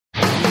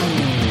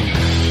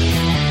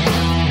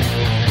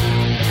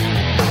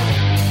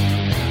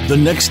The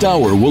next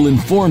hour will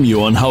inform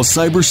you on how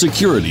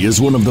cybersecurity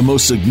is one of the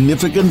most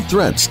significant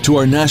threats to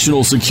our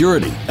national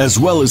security, as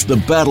well as the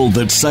battle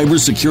that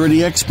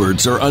cybersecurity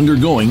experts are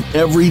undergoing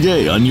every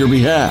day on your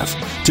behalf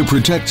to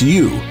protect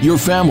you, your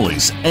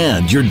families,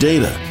 and your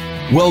data.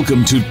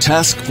 Welcome to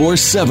Task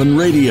Force 7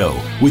 Radio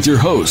with your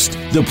host,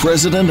 the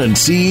President and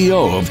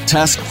CEO of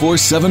Task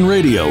Force 7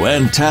 Radio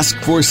and Task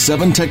Force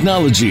 7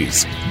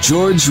 Technologies,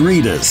 George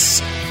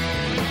Rettas.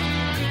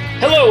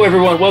 Hello,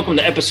 everyone. Welcome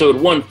to episode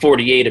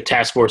 148 of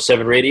Task Force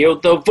 7 Radio,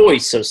 the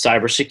voice of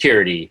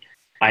cybersecurity.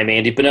 I'm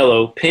Andy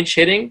Pinello, pinch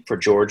hitting for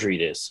George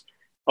Rettas.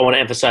 I want to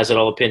emphasize that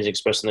all opinions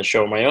expressed in the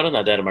show are my own and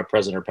not that of my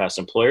present or past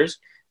employers.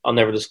 I'll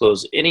never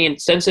disclose any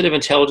sensitive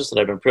intelligence that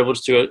I've been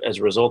privileged to as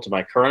a result of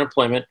my current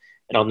employment,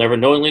 and I'll never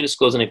knowingly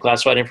disclose any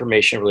classified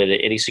information related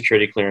to any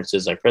security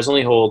clearances I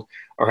presently hold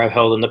or have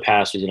held in the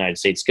past with the United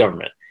States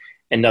government.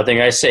 And nothing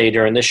I say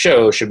during this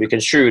show should be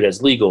construed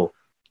as legal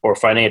or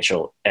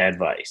financial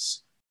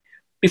advice.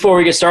 Before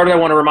we get started, I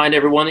want to remind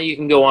everyone that you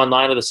can go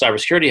online to the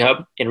Cybersecurity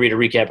Hub and read a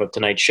recap of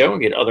tonight's show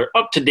and get other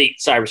up-to-date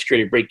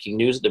cybersecurity breaking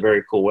news at the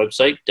very cool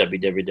website,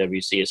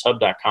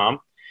 www.cshub.com.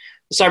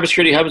 The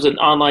Cybersecurity Hub is an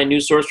online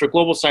news source for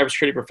global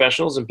cybersecurity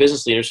professionals and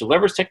business leaders who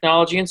leverage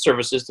technology and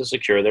services to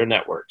secure their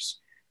networks.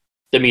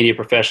 The media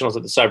professionals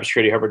at the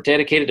Cybersecurity Hub are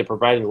dedicated to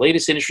providing the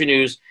latest industry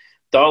news,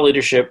 thought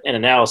leadership, and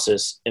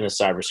analysis in the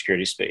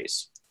cybersecurity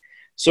space.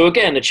 So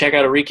again, to check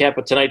out a recap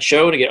of tonight's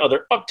show and to get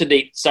other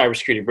up-to-date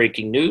cybersecurity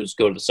breaking news,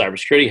 go to the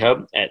Cybersecurity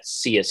Hub at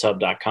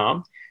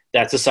cshub.com.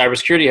 That's the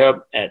Cybersecurity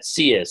Hub at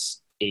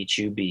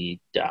cshub.com.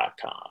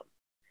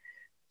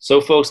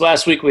 So folks,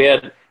 last week we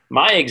had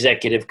my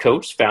executive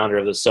coach, founder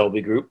of the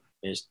Selby Group,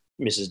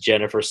 Mrs.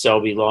 Jennifer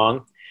Selby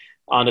Long,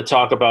 on to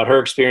talk about her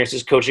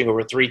experiences coaching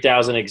over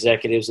 3,000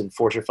 executives in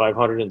Fortune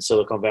 500 and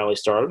Silicon Valley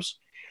startups.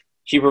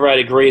 She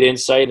provided great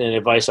insight and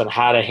advice on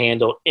how to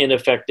handle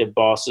ineffective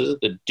bosses,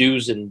 the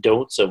do's and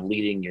don'ts of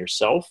leading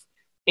yourself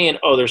and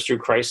others through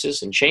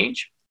crisis and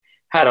change,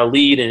 how to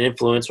lead and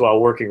influence while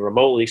working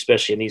remotely,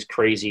 especially in these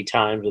crazy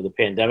times of the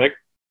pandemic.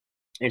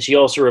 And she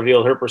also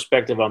revealed her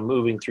perspective on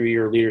moving through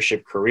your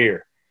leadership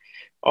career.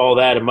 All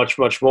that and much,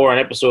 much more on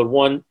episode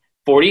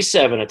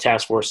 147 of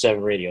Task Force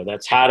 7 Radio.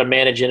 That's how to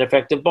manage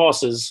ineffective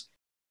bosses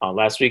on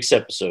last week's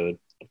episode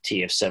of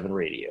TF7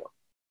 Radio.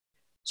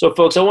 So,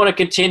 folks, I want to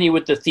continue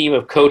with the theme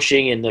of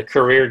coaching and the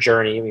career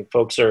journey. I mean,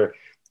 folks are,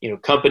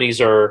 companies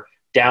are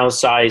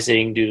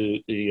downsizing due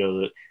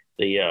to,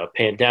 the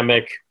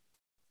pandemic.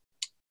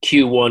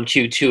 Q1,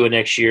 Q2 of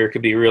next year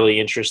could be really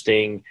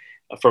interesting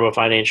from a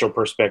financial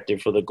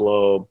perspective for the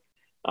globe.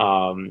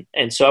 And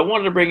so I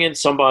wanted to bring in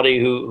somebody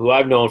who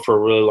I've known for a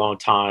really long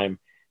time.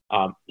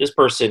 This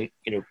person,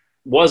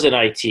 was in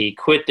IT,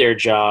 quit their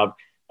job,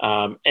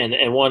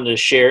 and wanted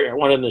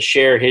to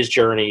share his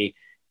journey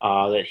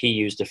that he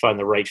used to find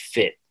the right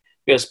fit.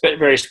 We have a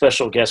very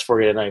special guest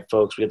for you tonight,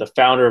 folks. We have the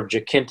founder of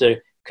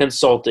Jacinta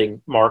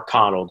Consulting, Mark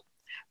Connell.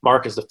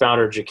 Mark is the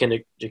founder of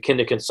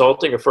Jacinta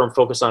Consulting, a firm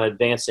focused on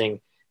advancing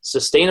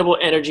sustainable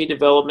energy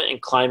development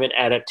and climate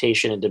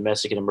adaptation in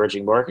domestic and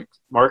emerging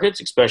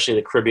markets, especially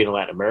the Caribbean and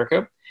Latin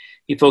America.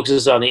 He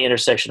focuses on the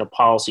intersection of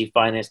policy,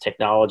 finance,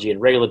 technology, and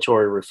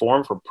regulatory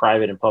reform for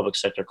private and public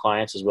sector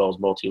clients, as well as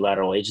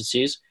multilateral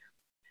agencies.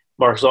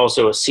 Mark is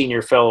also a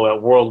senior fellow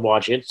at World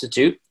Watch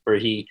Institute, where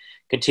he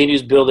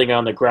continues building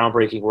on the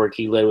groundbreaking work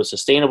he led with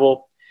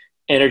sustainable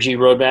energy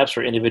roadmaps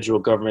for individual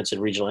governments and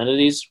regional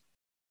entities.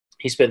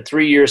 He spent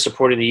 3 years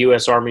supporting the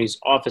U.S. Army's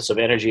Office of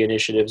Energy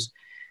Initiatives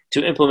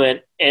to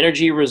implement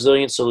energy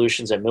resilient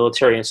solutions at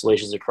military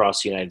installations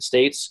across the United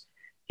States.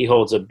 He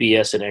holds a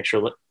BS in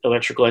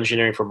electrical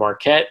engineering from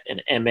Marquette, an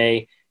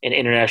MA in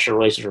international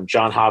relations from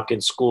Johns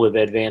Hopkins School of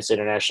Advanced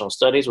International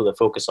Studies with a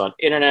focus on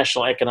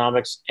international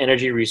economics,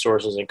 energy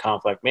resources, and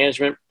conflict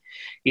management.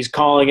 He's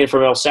calling in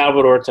from El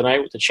Salvador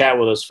tonight to chat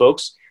with us,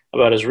 folks,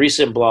 about his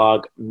recent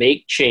blog,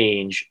 Make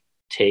Change,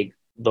 Take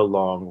the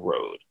Long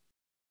Road.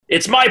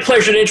 It's my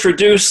pleasure to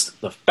introduce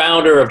the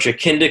founder of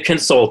Jacinta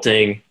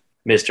Consulting,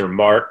 Mr.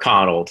 Mark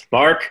Connell.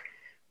 Mark,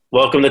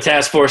 welcome to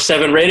Task Force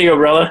 7 Radio,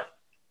 brother.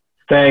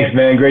 Thanks,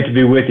 man. Great to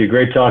be with you.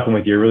 Great talking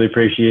with you. Really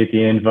appreciate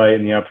the invite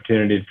and the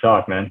opportunity to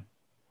talk, man.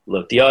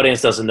 Look, the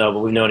audience doesn't know, but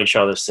we've known each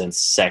other since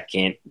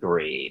second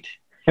grade.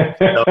 So,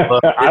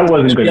 I wasn't going to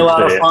say it. It's been a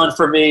lot of fun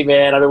for me,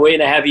 man. I've been waiting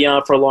to have you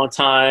on for a long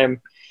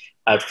time.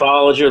 I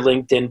followed your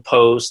LinkedIn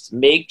post,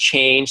 Make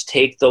Change,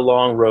 Take the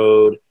Long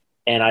Road,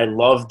 and I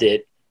loved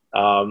it.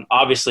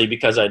 Obviously,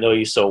 because I know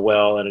you so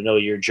well, and I know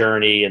your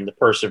journey and the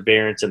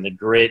perseverance and the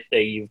grit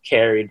that you've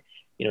carried,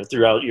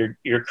 throughout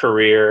your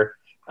career.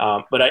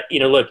 But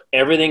look,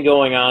 everything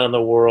going on in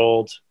the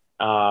world,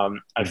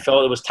 I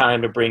felt it was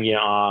time to bring you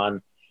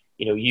on.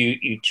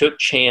 You took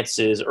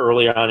chances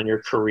early on in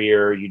your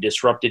career. You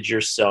disrupted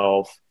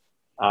yourself.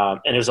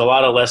 And there's a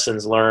lot of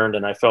lessons learned.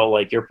 And I felt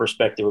like your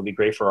perspective would be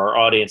great for our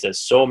audience, as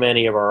so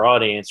many of our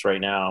audience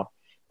right now,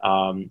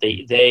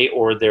 they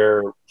or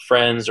their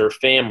friends or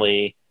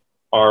family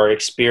are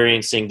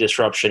experiencing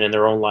disruption in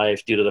their own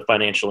life due to the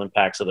financial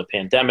impacts of the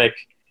pandemic,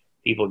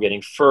 people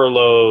getting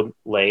furloughed,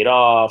 laid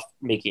off,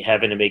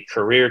 having to make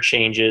career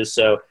changes.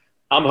 So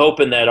I'm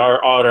hoping that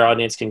our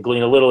audience can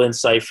glean a little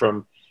insight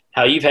from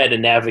how you've had to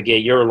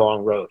navigate your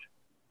long road.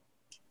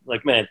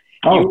 Like, man,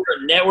 you were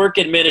a network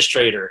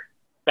administrator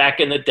back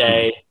in the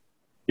day.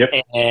 Yep.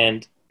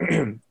 And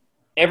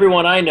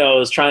everyone I know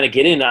is trying to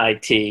get into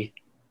IT,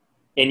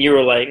 and you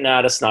were like,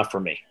 nah, that's not for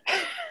me.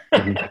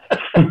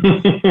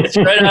 It's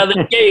right out of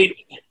the gate,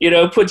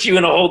 puts you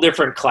in a whole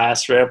different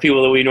class for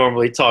people that we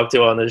normally talk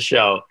to on this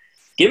show.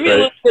 Give me a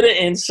little bit of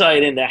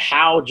insight into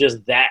how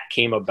just that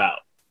came about.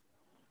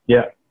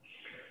 Yeah.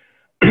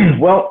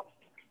 Well,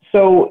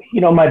 so,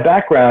 my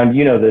background,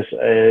 this,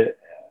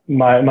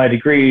 my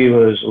degree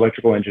was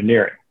electrical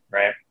engineering,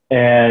 right?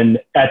 And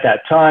at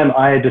that time,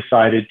 I had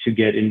decided to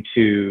get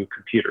into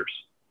computers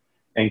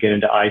and get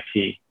into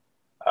IT,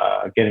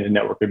 get into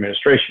network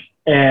administration.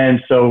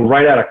 And so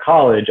right out of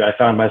college, I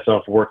found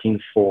myself working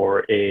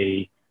for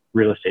a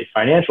real estate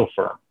financial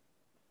firm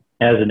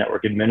as a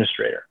network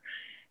administrator.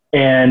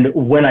 And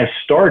when I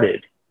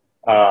started,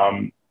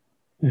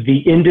 the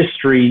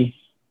industry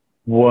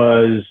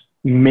was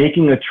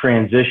making a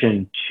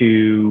transition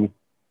to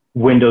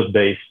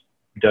Windows-based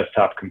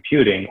desktop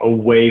computing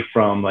away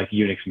from like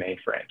Unix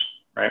mainframes,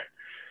 right?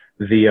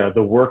 The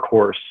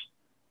workhorse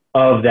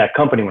of that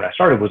company when I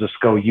started was a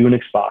SCO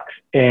Unix box,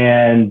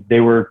 and they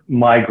were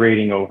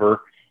migrating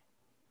over.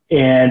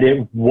 And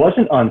it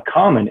wasn't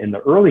uncommon in the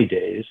early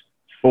days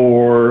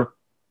for,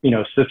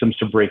 systems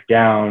to break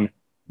down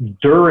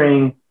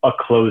during a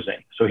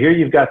closing. So here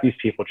you've got these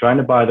people trying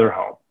to buy their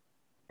home,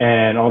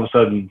 and all of a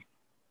sudden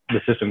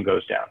the system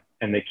goes down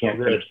and they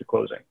can't finish the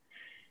closing.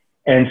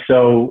 And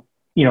so,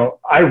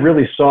 I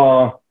really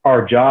saw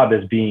our job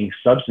as being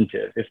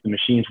substantive. If the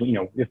machines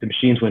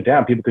went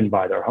down, people couldn't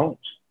buy their homes.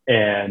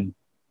 And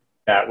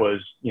that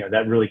was,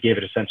 that really gave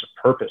it a sense of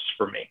purpose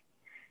for me.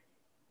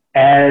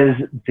 As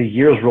the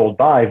years rolled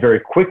by, very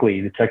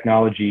quickly, the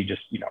technology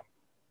just,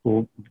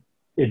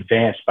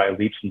 advanced by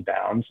leaps and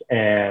bounds,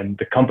 and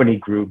the company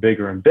grew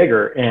bigger and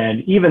bigger.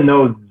 And even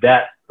though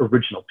that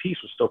original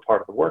piece was still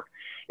part of the work,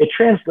 it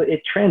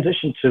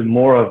transitioned to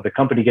more of the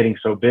company getting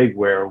so big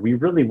where we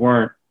really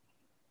weren't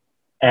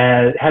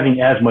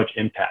having as much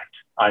impact,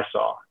 I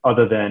saw,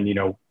 other than,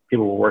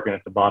 people were working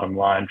at the bottom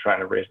line trying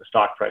to raise the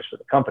stock price for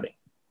the company.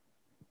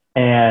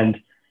 And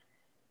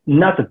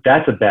not that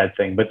that's a bad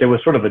thing, but there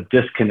was sort of a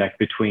disconnect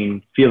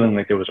between feeling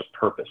like there was a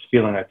purpose,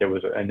 feeling like there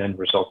was an end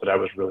result that I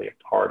was really a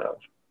part of.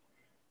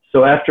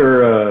 So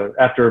after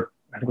I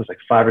think it was like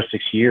 5 or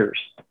 6 years,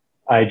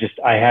 I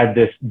had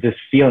this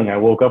feeling. I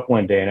woke up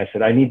one day and I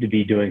said, I need to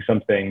be doing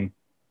something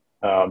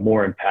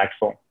more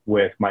impactful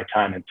with my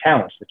time and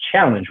talents. The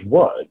challenge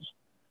was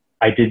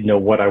I didn't know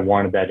what I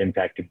wanted that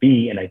impact to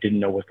be, and I didn't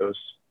know what those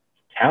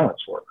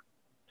talents were,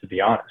 to be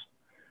honest.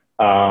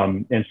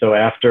 And so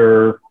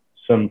after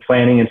some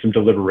planning and some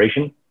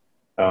deliberation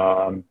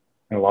and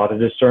a lot of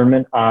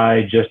discernment,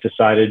 I just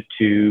decided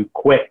to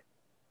quit.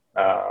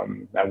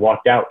 I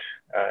walked out.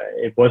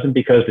 It wasn't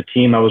because the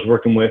team I was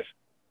working with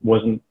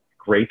wasn't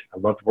great. I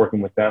loved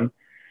working with them.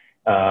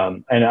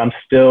 And I'm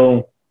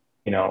still,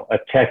 a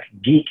tech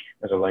geek,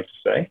 as I like to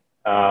say.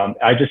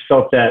 I just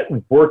felt that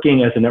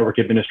working as a network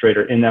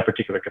administrator in that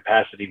particular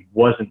capacity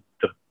wasn't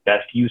the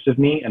best use of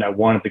me, and I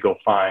wanted to go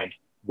find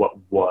what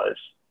was.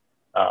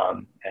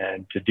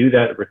 And to do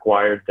that, it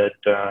required that,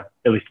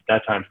 at least at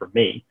that time for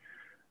me,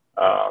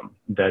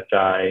 that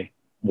I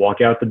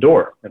walk out the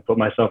door and put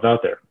myself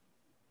out there.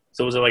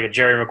 So was it like a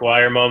Jerry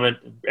Maguire moment?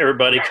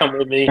 Everybody come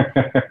with me.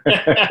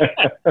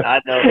 I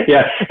know.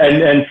 Yeah.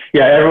 And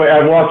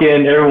I walk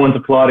in, everyone's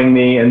applauding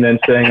me and then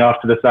saying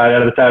off to the side,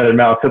 out of the side of their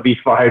mouth, he'll be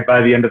fired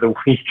by the end of the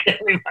week.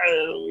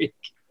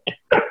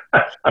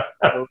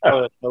 I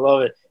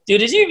love it. Dude,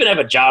 did you even have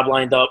a job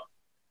lined up?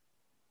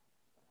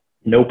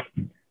 Nope.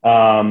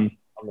 Oh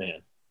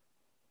man.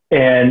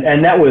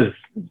 And that was,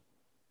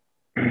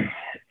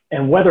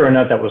 and whether or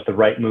not that was the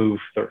right move,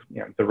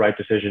 the right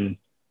decision,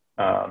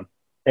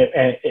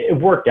 it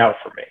worked out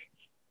for me.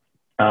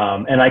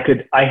 And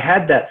I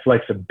had that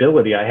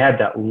flexibility. I had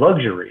that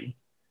luxury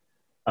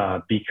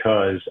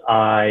because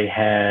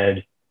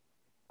I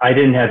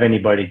didn't have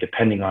anybody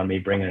depending on me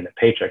bringing in a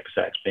paycheck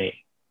besides me.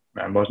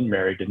 I wasn't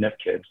married, didn't have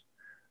kids.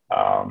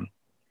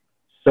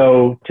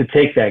 So to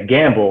take that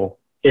gamble,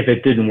 if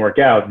it didn't work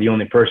out, the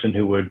only person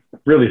who would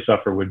really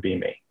suffer would be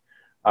me.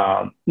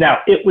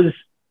 Now, it was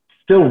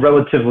still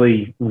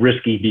relatively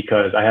risky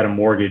because I had a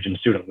mortgage and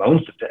student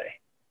loans to pay.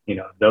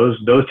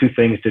 Those two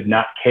things did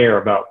not care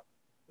about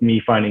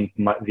me finding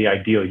the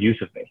ideal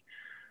use of me.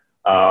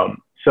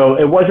 So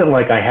it wasn't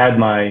like I had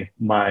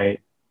my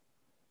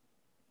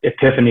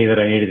epiphany that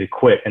I needed to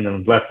quit and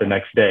then left the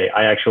next day.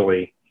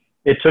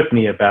 It took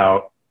me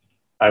about,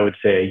 I would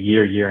say, a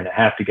year and a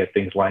half to get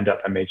things lined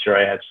up. I made sure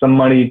I had some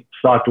money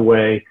stocked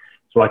away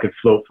so I could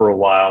float for a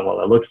while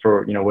I looked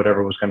for,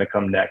 whatever was going to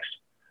come next.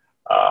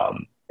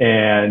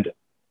 And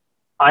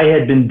I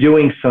had been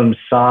doing some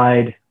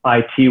side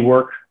IT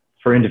work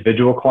for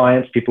individual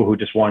clients, people who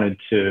just wanted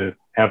to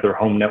have their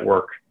home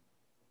network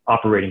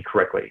operating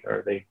correctly,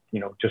 or they,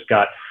 just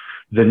got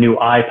the new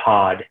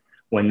iPod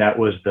when that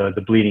was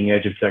the bleeding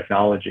edge of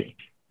technology.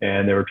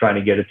 and they were trying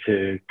to get it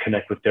to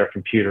connect with their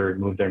computer and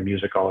move their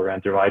music all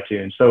around through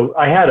iTunes. So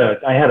I had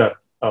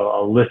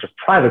a list of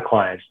private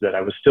clients that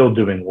I was still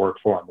doing work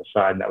for on the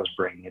side, and that was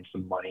bringing in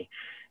some money,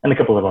 and a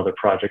couple of other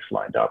projects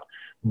lined up.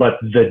 But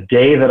the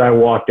day that I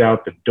walked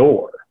out the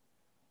door,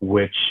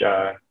 which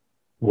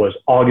was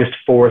August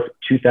 4th,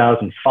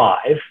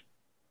 2005,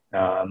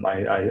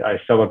 I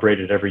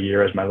celebrated every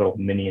year as my little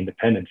mini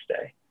Independence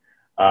Day.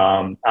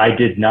 I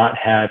did not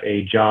have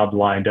a job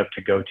lined up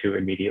to go to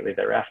immediately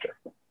thereafter.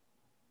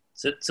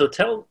 So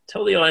tell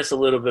the audience a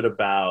little bit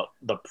about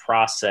the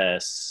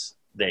process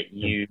that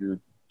you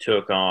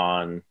took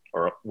on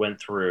or went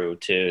through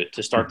to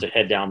start to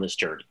head down this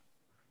journey.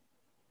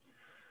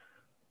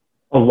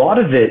 A lot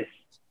of it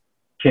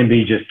can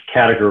be just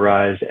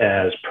categorized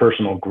as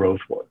personal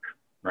growth work,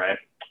 right?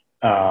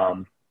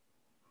 And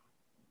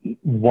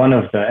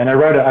I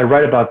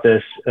write about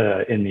this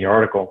in the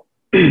article.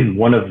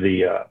 One of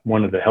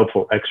the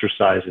helpful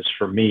exercises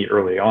for me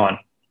early on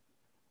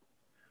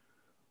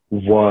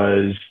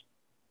was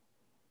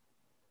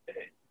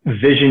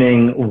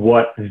visioning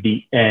what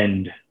the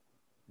end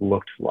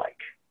looked like.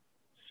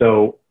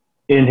 So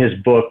in his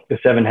book, The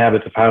 7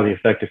 Habits of Highly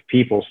Effective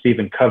People,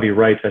 Stephen Covey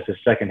writes as his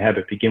second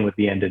habit, begin with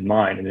the end in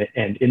mind.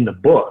 And in the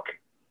book,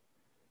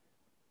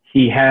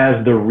 he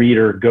has the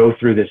reader go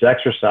through this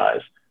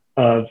exercise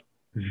of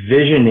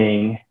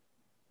visioning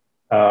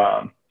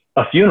a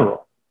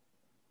funeral.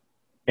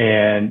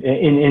 And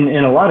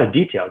in a lot of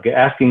detail,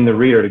 asking the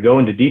reader to go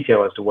into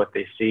detail as to what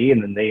they see,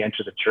 and then they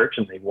enter the church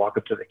and they walk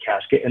up to the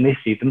casket and they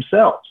see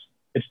themselves.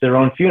 It's their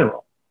own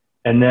funeral.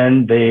 And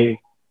then they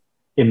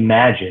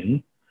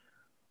imagine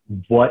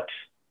what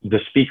the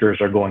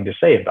speakers are going to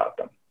say about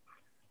them.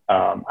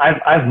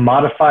 I've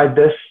modified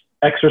this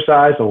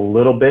exercise a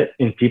little bit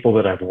in people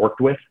that I've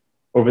worked with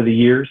over the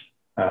years.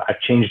 I've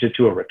changed it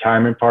to a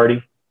retirement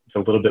party. It's a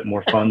little bit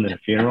more fun than a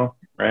funeral,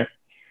 right?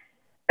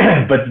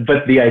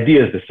 but the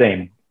idea is the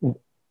same.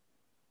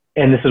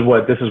 And this is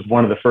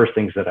one of the first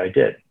things that I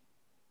did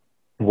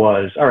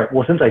was, all right,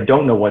 well, since I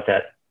don't know what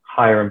that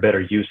higher and better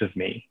use of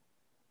me,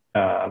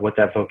 what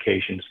that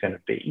vocation is going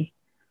to be,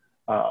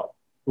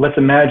 let's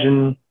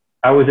imagine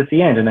I was at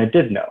the end and I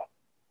did know.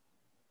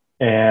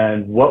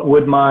 And what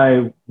would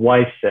my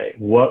wife say?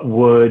 What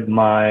would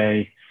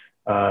my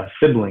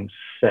siblings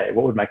say?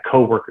 What would my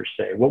coworkers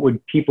say? What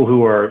would people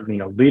who are,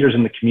 leaders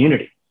in the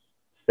community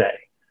say?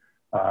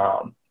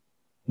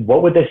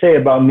 What would they say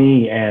about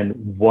me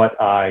and what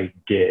I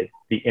did,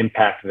 the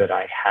impact that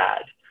I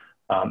had?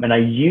 And I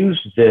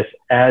used this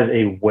as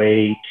a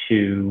way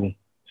to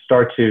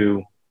start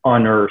to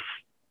unearth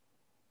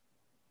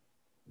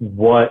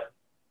what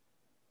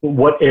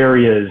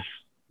areas,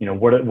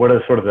 what are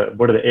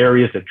the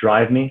areas that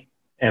drive me?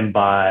 And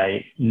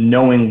by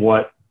knowing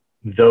what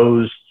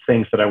those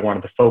things that I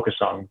wanted to focus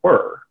on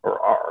were or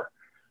are,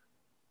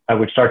 I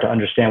would start to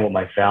understand what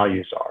my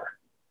values are,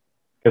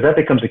 because that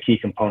becomes a key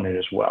component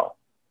as well.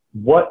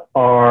 What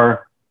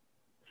are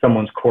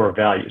someone's core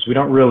values? We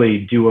don't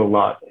really do a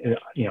lot,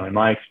 in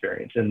my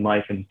experience in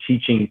life, and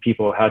teaching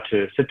people how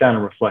to sit down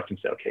and reflect and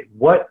say, okay,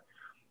 what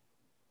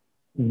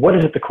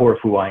is at the core of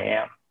who I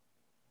am?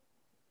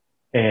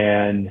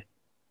 And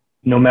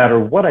no matter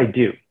what I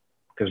do,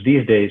 because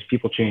these days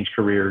people change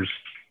careers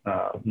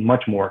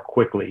much more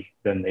quickly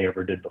than they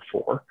ever did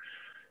before,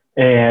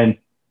 and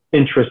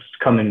interests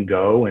come and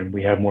go, and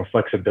we have more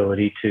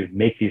flexibility to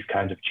make these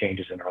kinds of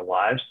changes in our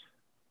lives.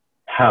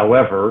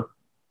 However,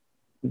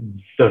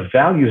 the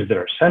values that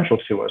are central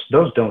to us,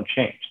 those don't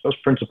change. Those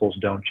principles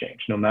don't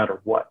change no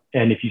matter what.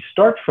 And if you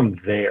start from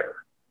there,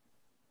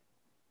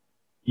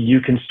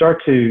 you can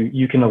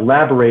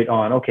elaborate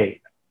on, okay,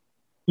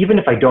 even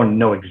if I don't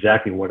know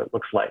exactly what it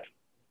looks like,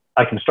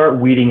 I can start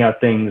weeding out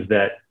things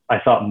that I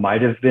thought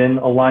might have been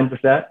aligned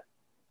with that.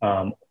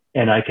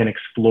 And I can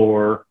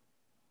explore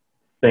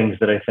things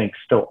that I think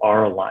still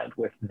are aligned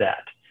with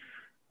that.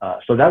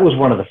 So that was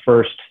one of the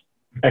first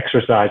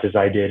exercises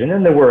I did. And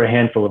then there were a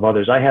handful of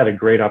others. I had a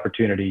great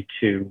opportunity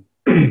to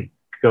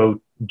go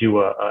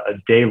do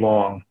a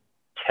day-long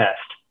test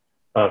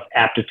of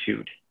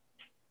aptitude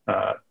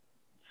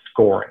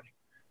scoring.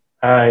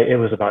 It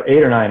was about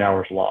 8 or 9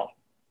 hours long.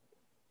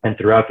 And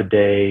throughout the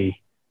day,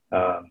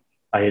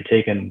 I had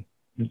taken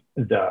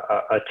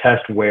a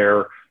test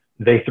where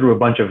they threw a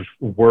bunch of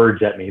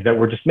words at me that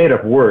were just made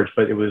up words,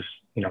 but it was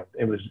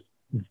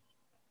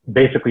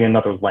basically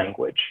another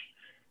language.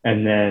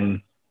 And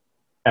then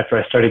after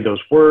I studied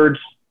those words,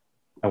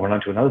 I went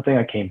on to another thing.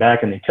 I came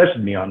back and they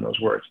tested me on those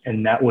words.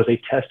 And that was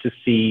a test to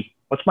see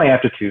what's my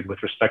aptitude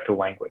with respect to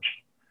language.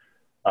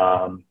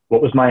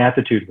 What was my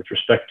aptitude with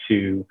respect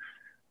to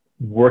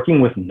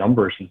working with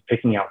numbers and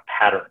picking out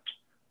patterns?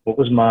 What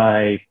was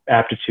my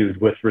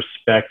aptitude with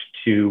respect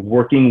to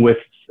working with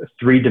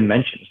 3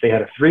 dimensions? They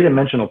had a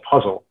 3-dimensional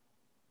puzzle,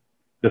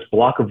 this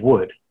block of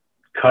wood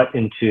cut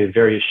into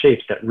various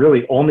shapes that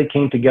really only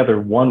came together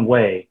one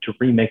way to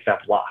remake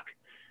that block.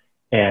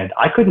 And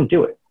I couldn't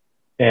do it.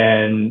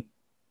 And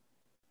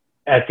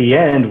at the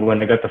end,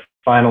 when I got the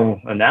final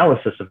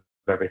analysis of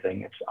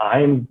everything,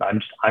 I'm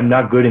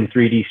not good in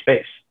 3D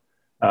space.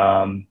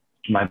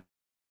 my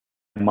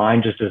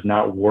mind just does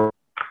not work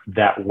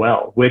that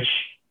well, which,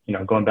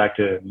 going back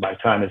to my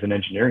time as an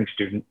engineering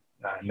student,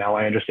 now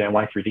I understand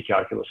why 3D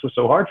calculus was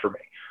so hard for me.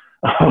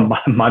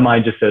 My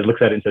mind just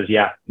looks at it and says,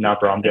 yeah, no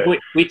problem. Good.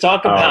 We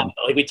talk about,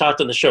 like we talked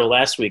on the show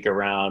last week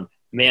around,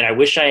 man, I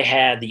wish I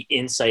had the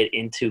insight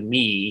into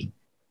me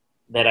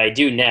that I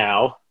do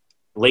now,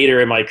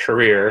 later in my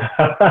career,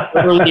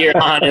 earlier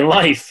on in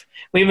life.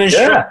 We've been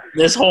struggling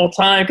this whole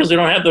time because we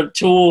don't have the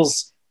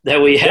tools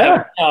that we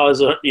have now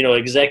as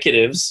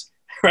executives,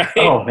 right?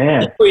 Oh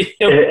man,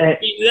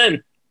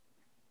 then.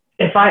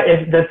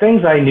 If the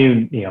things I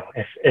knew,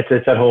 if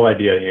it's that whole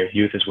idea,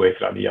 youth is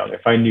wasted on the young.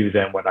 If I knew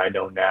then what I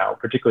know now,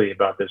 particularly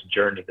about this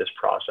journey, this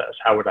process,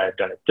 how would I have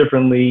done it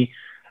differently?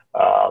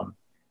 How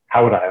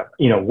would I,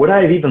 would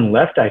I have even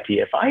left IT?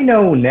 If I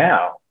know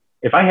now,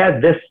 if I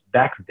had this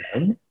back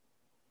then,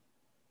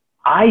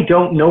 I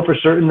don't know for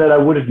certain that I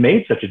would have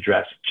made such a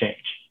drastic change.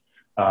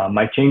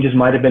 My changes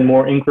might have been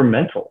more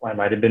incremental. I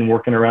might have been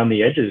working around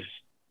the edges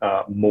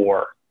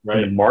more.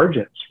 Right. The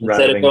margins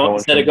instead of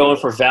going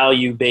for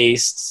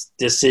value-based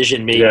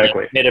decision making.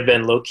 Exactly. It have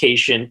been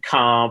location,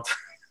 comp.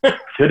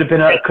 could have been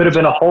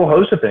a whole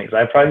host of things.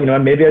 I probably,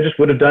 maybe I just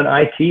would have done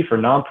IT for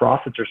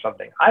nonprofits or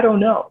something. I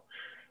don't know,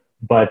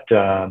 but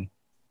yeah,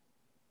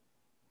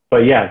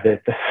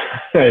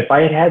 if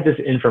I had this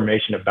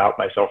information about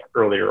myself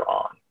earlier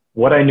on,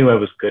 what I knew I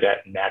was good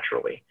at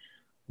naturally,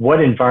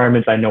 what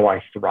environments I know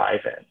I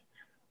thrive in,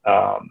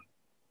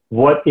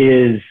 what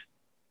is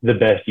the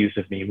best use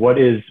of me? What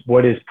is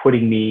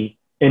putting me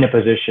in a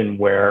position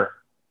where,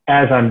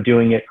 as I'm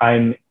doing it,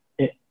 I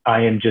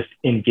am just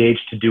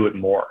engaged to do it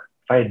more.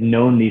 If I had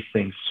known these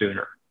things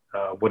sooner,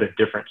 what a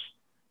difference!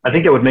 I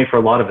think it would make for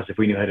a lot of us if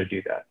we knew how to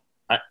do that.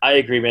 I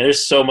agree, man.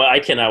 There's so much. I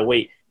cannot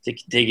wait to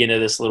dig into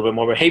this a little bit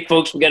more. But hey,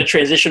 folks, we got to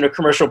transition to a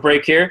commercial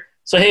break here.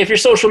 So hey, if you're a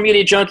social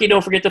media junkie,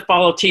 don't forget to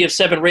follow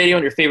TF7 Radio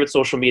on your favorite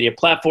social media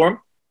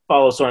platform.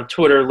 Follow us on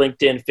Twitter,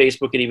 LinkedIn,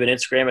 Facebook, and even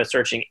Instagram by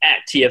searching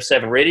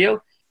 @TF7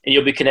 Radio. And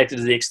you'll be connected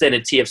to the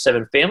extended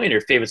TF7 family on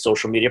your favorite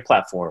social media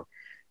platform.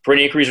 For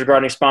any inquiries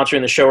regarding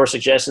sponsoring the show or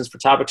suggestions for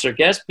topics or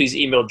guests, please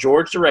email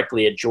George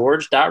directly at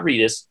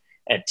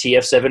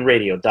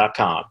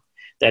george.reedus@tf7radio.com.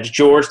 That's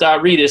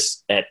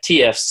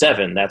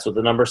george.reedus@tf7. That's with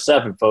the number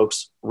 7,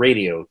 folks,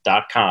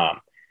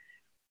 radio.com.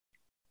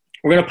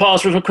 We're going to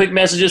pause for some quick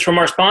messages from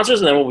our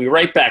sponsors, and then we'll be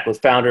right back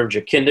with founder of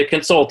Jacinda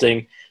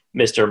Consulting,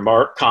 Mr.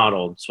 Mark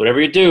Connell. So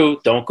whatever you do,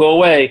 don't go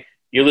away.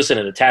 You're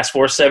listening to Task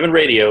Force 7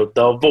 Radio,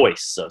 the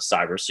voice of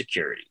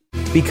cybersecurity.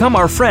 Become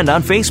our friend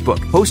on Facebook.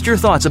 Post your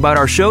thoughts about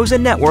our shows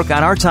and network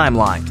on our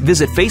timeline.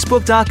 Visit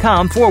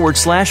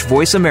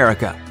facebook.com/Voice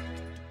America.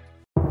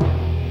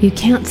 You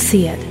can't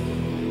see it.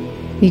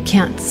 You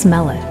can't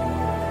smell it.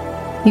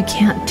 You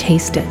can't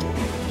taste it.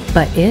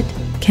 But it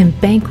can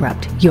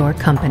bankrupt your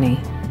company.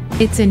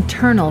 It's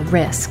internal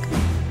risk.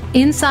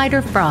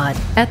 Insider fraud,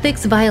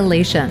 ethics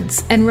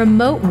violations, and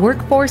remote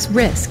workforce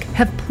risk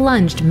have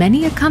plunged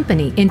many a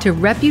company into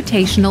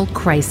reputational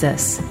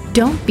crisis.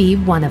 Don't be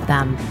one of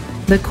them.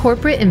 The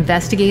corporate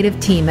investigative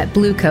team at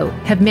Blue Coat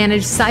have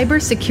managed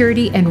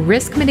cybersecurity and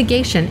risk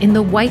mitigation in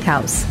the White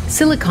House,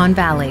 Silicon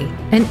Valley,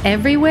 and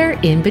everywhere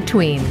in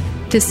between.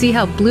 To see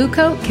how Blue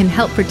Coat can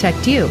help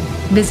protect you,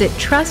 visit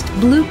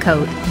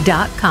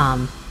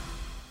trustbluecoat.com.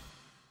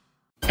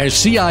 As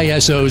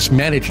CISOs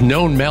manage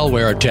known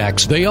malware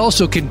attacks, they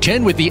also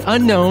contend with the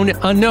unknown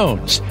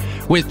unknowns.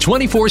 With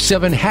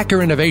 24/7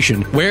 hacker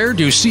innovation, where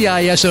do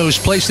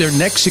CISOs place their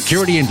next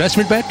security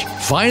investment bet?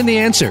 Find the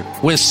answer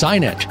with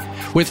SINET.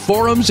 With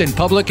forums and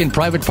public and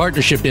private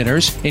partnership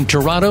dinners in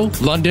Toronto,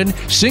 London,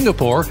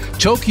 Singapore,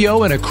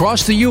 Tokyo, and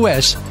across the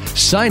U.S.,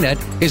 SINET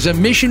is a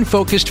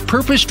mission-focused,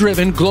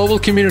 purpose-driven global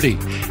community,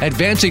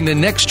 advancing the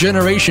next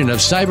generation of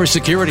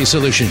cybersecurity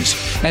solutions.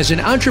 As an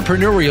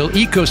entrepreneurial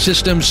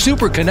ecosystem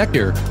super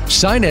connector,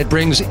 SINET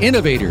brings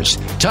innovators,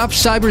 top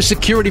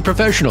cybersecurity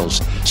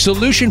professionals,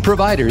 solution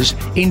providers,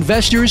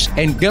 investors,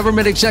 and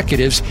government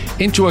executives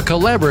into a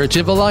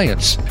collaborative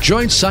alliance.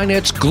 Join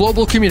SINET's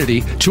global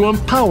community to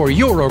empower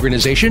your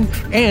organization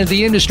and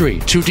the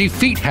industry to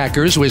defeat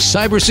hackers with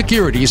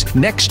cybersecurity's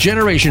next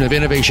generation of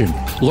innovation.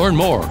 Learn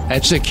more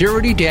at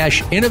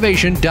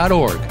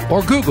security-innovation.org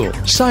or Google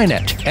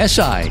SINET,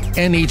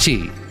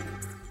 SINET.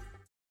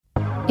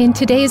 In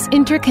today's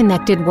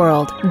interconnected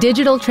world,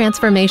 digital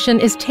transformation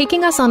is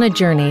taking us on a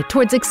journey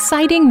towards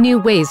exciting new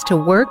ways to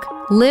work,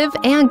 live,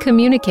 and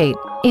communicate.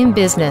 In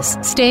business,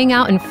 staying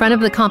out in front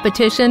of the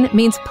competition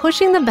means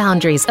pushing the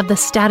boundaries of the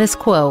status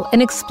quo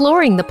and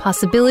exploring the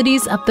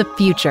possibilities of the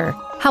future.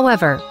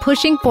 However,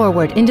 pushing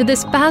forward into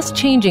this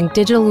fast-changing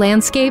digital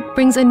landscape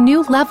brings a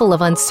new level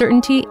of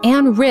uncertainty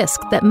and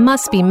risk that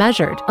must be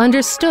measured,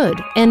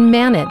 understood, and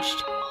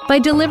managed. By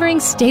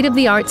delivering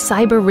state-of-the-art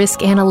cyber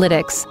risk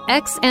analytics,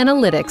 X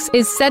Analytics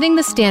is setting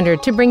the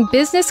standard to bring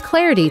business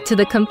clarity to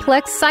the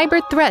complex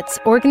cyber threats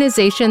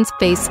organizations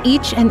face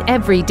each and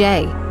every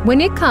day. When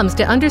it comes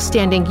to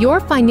understanding your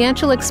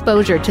financial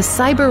exposure to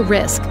cyber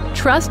risk,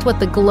 trust what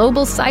the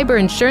global cyber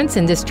insurance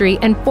industry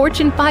and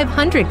Fortune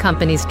 500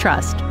 companies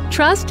trust.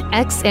 Trust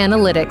X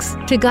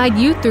Analytics to guide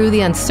you through the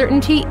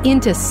uncertainty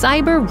into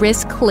cyber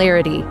risk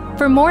clarity.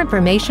 For more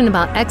information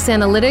about X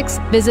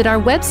Analytics, visit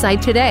our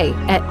website today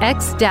at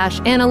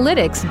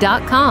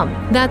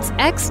x-analytics.com. That's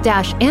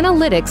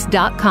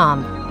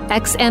x-analytics.com.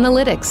 X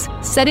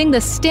Analytics, setting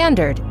the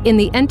standard in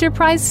the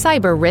enterprise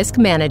cyber risk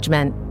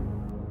management.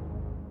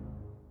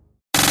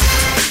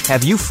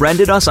 Have you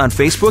friended us on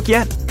Facebook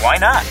yet? Why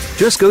not?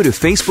 Just go to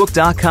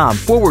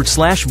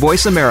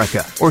facebook.com/Voice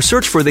America or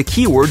search for the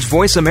keywords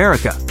Voice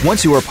America.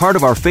 Once you are part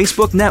of our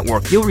Facebook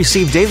network, you'll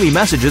receive daily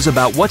messages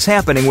about what's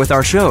happening with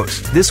our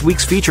shows, this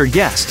week's featured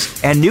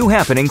guests, and new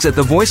happenings at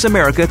the Voice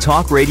America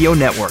Talk Radio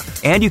Network.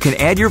 And you can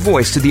add your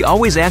voice to the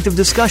always active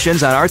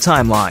discussions on our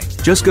timeline.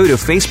 Just go to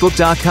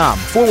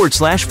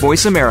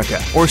facebook.com/Voice America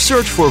or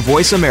search for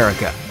Voice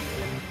America.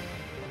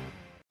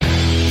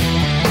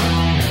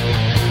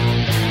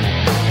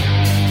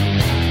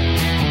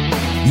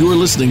 You're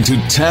listening to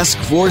Task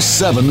Force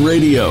 7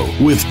 Radio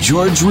with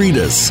George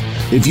Ritas.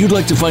 If you'd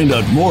like to find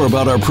out more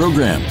about our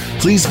program,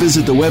 please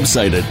visit the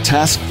website at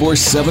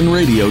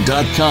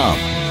taskforce7radio.com.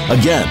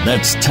 Again,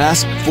 that's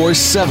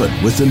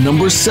taskforce7 with the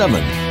number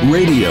 7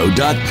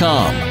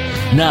 radio.com.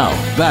 Now,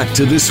 back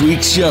to this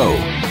week's show.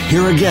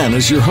 Here again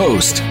is your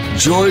host,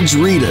 George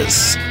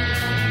Ritas.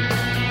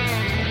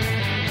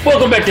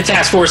 Welcome back to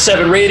Task Force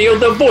 7 Radio,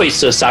 the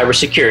voice of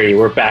cybersecurity.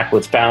 We're back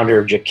with founder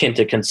of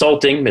Jacinta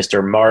Consulting,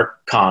 Mr.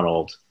 Mark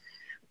Connell.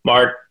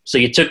 Mark, so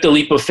you took the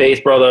leap of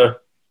faith, brother.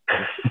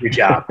 Your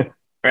job,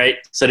 right?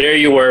 So there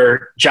you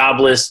were,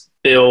 jobless,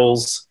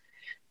 bills,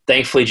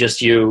 thankfully just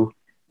you.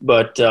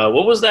 But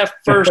what was that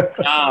first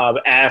job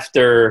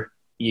after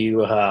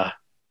you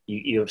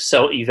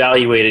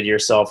self-evaluated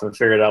yourself and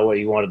figured out what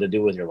you wanted to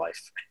do with your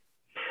life?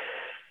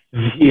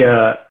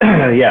 Yeah.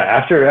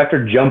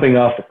 After jumping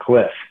off the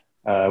cliff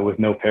with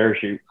no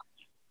parachute,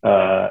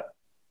 the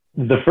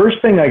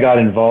first thing I got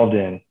involved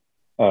in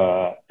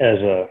as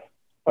a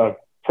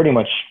pretty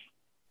much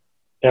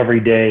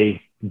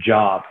everyday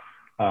job,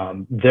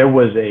 there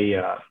was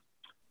a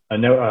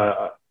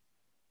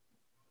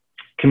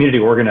community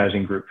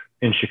organizing group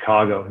in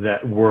Chicago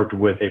that worked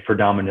with a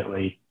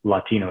predominantly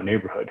Latino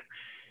neighborhood.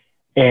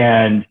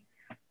 And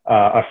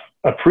a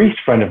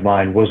priest friend of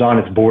mine was on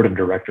its board of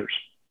directors.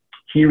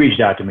 He reached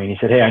out to me and he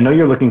said, "Hey, I know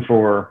you're looking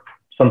for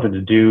something to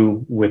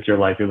do with your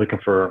life. You're looking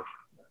for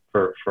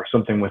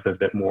something with a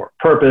bit more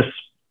purpose.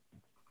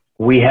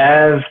 We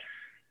have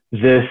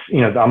this,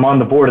 I'm on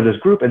the board of this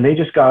group and they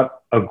just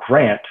got a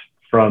grant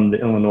from the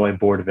Illinois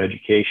Board of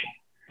Education.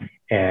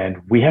 And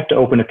we have to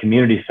open a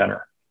community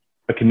center,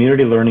 a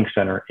community learning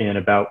center in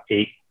about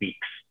 8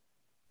 weeks.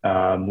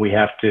 We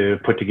have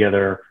to put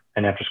together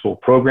an after-school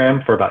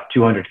program for about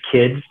 200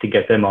 kids to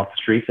get them off the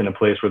streets in a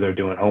place where they're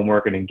doing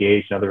homework and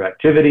engaged in other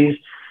activities.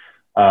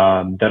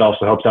 That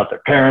also helps out their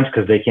parents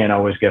because they can't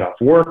always get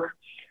off work.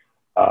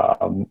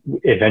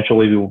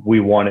 Eventually, we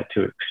want it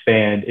to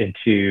expand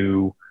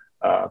into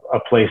a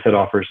place that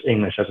offers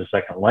English as a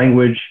second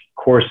language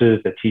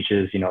courses, that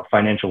teaches,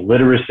 financial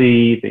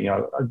literacy.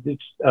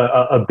 It's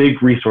a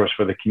big resource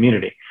for the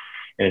community.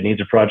 And it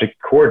needs a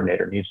project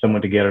coordinator, needs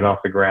someone to get it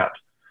off the ground.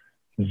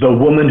 The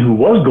woman who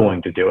was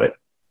going to do it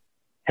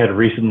had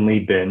recently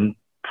been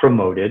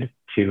promoted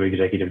to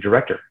executive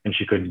director, and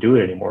she couldn't do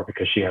it anymore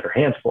because she had her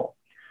hands full.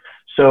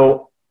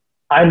 So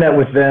I met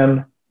with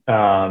them,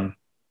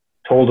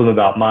 told them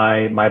about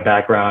my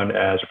background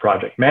as a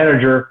project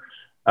manager,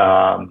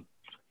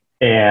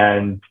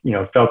 and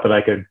felt that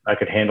I could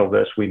handle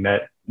this. We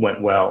met,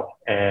 went well,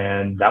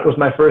 and that was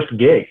my first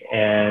gig,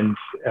 and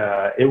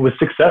it was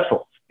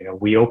successful.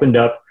 We opened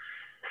up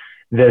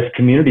this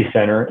community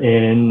center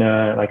in,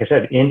 like I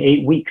said, in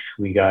 8 weeks.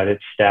 We got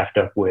it staffed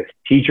up with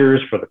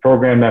teachers for the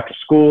program after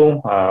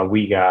school.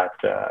 We got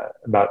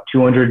about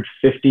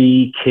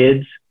 250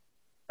 kids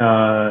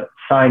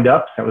signed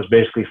up. That was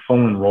basically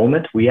full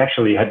enrollment. We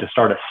actually had to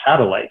start a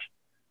satellite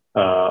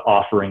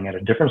offering at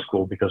a different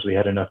school because we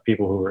had enough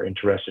people who were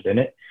interested in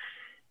it.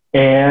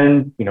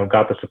 And,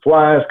 got the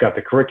supplies, got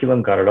the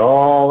curriculum, got it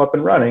all up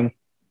and running.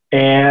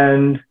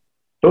 And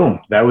boom,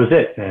 that was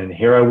it. And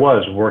here I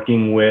was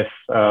working with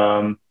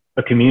a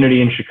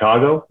community in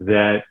Chicago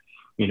that,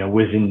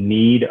 was in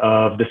need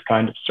of this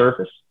kind of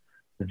service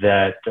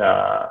that,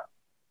 that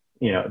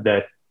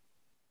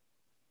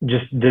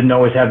just didn't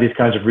always have these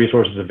kinds of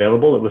resources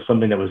available. It was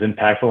something that was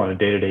impactful on a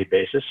day-to-day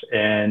basis.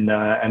 And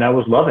I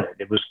was loving it.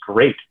 It was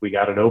great. We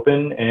got it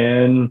open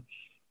and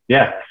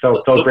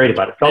felt great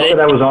about it. Felt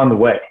that I was on the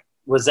way.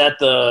 Was that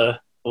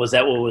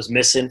what was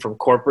missing from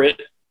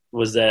corporate?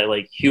 Was that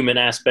like human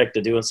aspect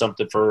of doing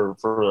something for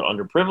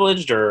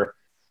underprivileged, or,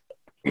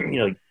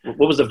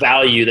 what was the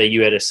value that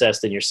you had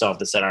assessed in yourself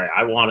that said, all right,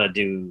 I want to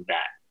do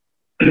that?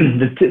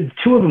 The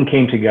two of them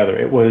came together.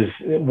 It was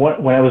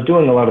when I was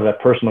doing a lot of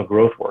that personal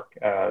growth work.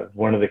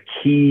 One of the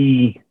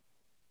key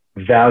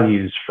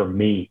values for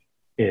me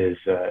is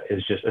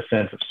just a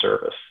sense of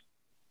service.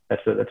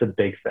 That's a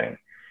big thing.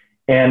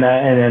 and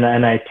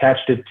I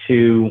attached it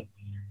to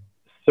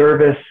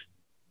service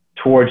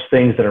towards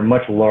things that are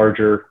much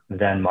larger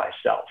than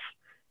myself.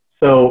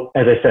 So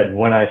as I said,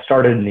 when I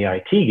started in the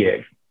IT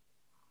gig,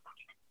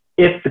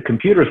 if the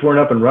computers weren't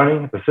up and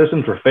running, if the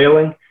systems were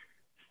failing,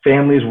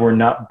 families were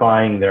not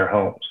buying their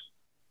homes.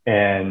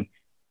 And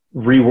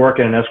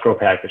reworking an escrow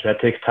package, that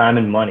takes time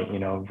and money,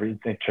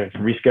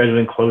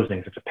 rescheduling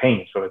closings, it's a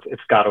pain. So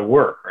it's got to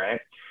work,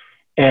 right?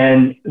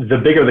 And the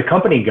bigger the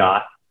company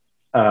got,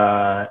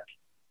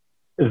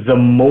 the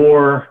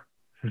more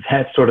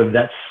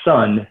that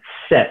sun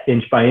set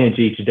inch by inch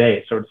each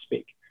day, so to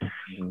speak.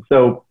 Mm-hmm.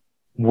 So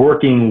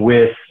working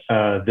with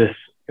this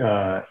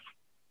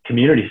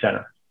community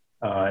center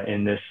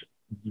in this,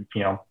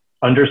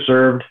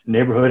 underserved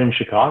neighborhood in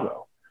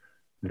Chicago,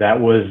 that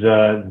was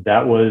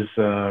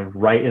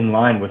right in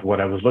line with what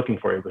I was looking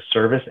for. It was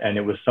service, and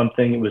it was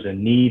a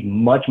need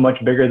much,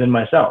 much bigger than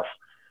myself.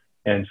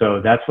 And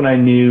so that's when I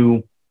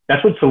knew,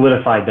 that's what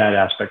solidified that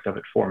aspect of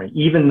it for me,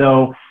 even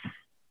though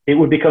it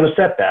would become a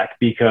setback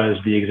because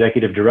the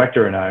executive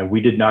director and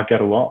we did not get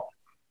along.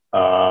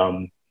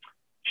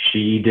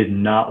 She did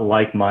not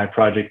like my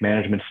project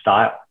management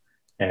style.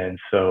 And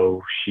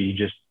so she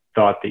just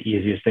thought the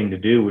easiest thing to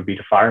do would be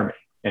to fire me.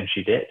 And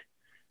she did.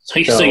 So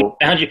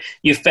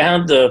you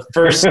found the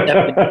first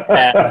step in the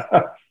path,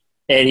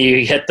 and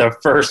you hit the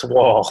first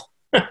wall.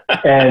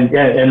 and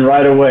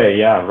right away,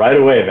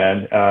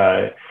 man.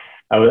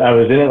 I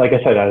was in it, like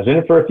I said, I was in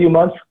it for a few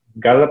months,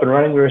 got it up and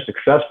running. We were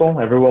successful.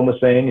 Everyone was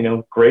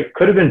saying, great,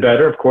 could have been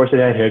better. Of course, it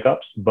had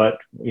hiccups, but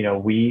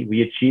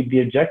we achieved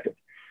the objective.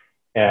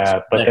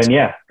 But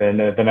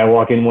then I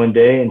walk in one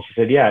day, and she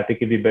said, "Yeah, I think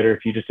it'd be better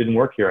if you just didn't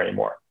work here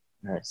anymore."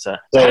 All right, so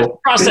how do you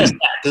process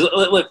that? Because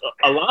look,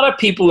 a lot of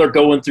people are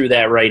going through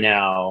that right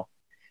now.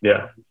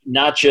 Yeah.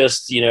 Not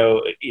just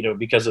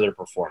because of their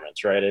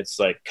performance, right? It's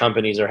like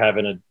companies are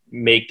having to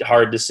make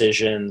hard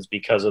decisions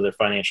because of their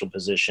financial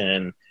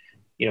position.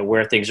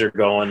 Where things are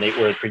going,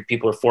 where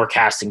people are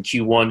forecasting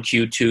Q1,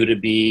 Q2 to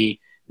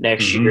be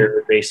next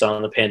year based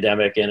on the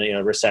pandemic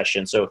and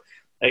recession. So,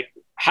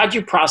 how'd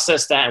you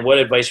process that, and what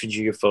advice would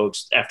you give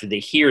folks after they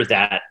hear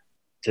that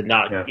to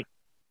not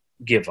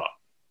give up?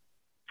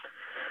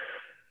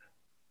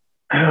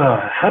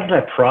 How did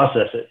I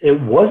process it?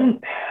 It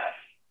wasn't,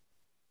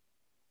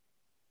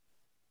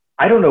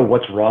 I don't know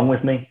what's wrong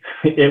with me.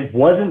 It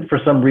wasn't for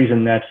some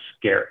reason that's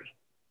scary.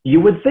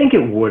 You would think it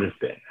would have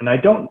been. And I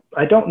don't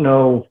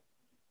know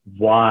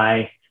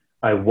why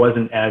I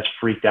wasn't as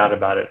freaked out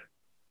about it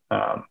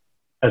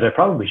as I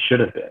probably should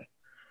have been.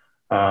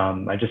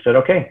 I just said,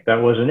 okay,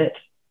 that wasn't it.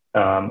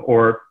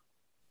 Or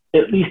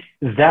at least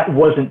that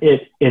wasn't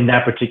it in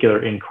that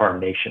particular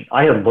incarnation.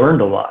 I had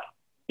learned a lot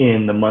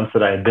in the months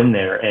that I had been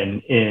there,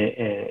 and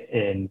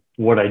in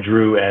what I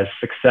drew as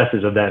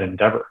successes of that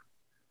endeavor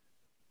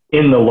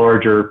in the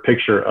larger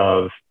picture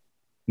of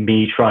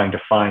me trying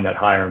to find that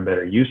higher and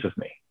better use of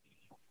me.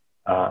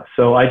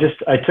 So I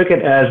took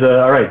it as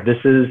all right,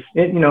 this is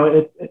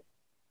it,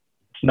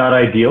 it's not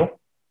ideal.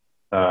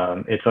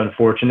 It's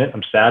unfortunate.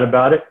 I'm sad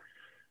about it.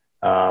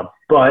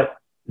 But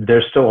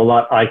there's still a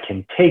lot I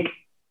can take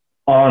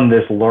on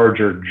this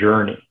larger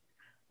journey.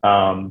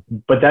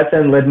 But that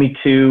then led me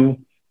to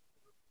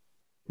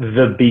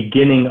the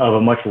beginning of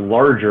a much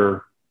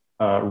larger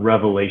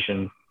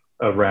revelation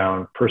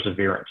around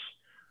perseverance,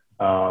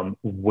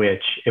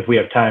 which, if we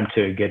have time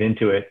to get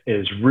into it,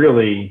 is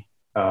really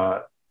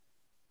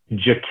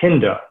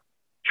Jacinda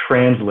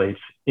translates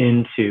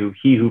into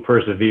he who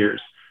perseveres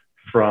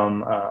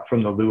from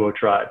the Luo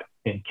tribe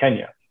in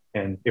Kenya.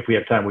 And if we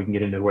have time, we can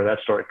get into where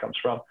that story comes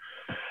from.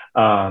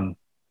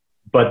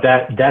 But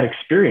that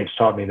experience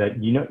taught me that,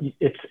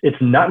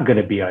 it's not going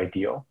to be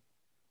ideal.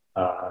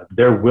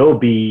 There will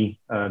be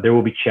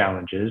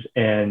challenges.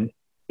 And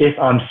if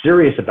I'm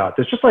serious about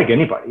this, just like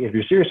anybody, if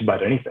you're serious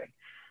about anything,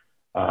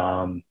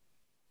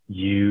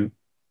 you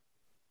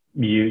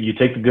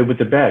take the good with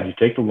the bad, you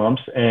take the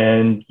lumps,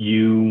 and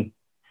you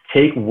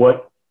take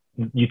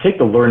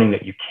the learning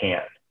that you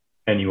can,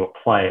 and you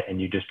apply it, and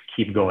you just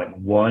keep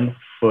going one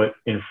foot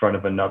in front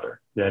of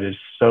another. That is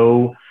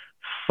so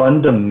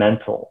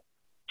fundamental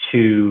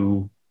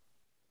to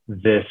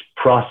this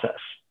process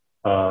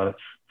of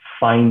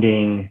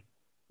finding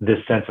this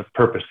sense of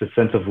purpose, this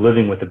sense of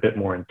living with a bit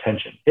more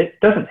intention. It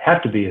doesn't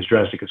have to be as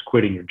drastic as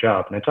quitting your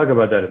job, and I talk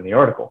about that in the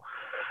article.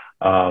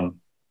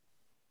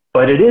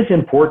 But it is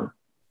important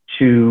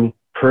to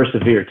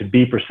persevere, to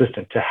be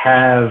persistent, to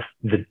have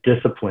the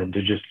discipline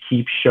to just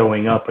keep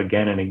showing up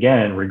again and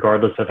again,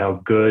 regardless of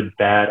how good,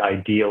 bad,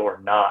 ideal, or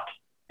not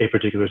a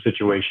particular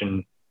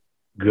situation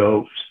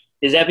goes.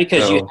 Is that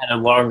because you had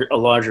a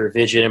larger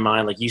vision in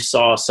mind? Like you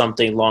saw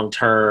something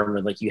long-term,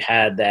 and like you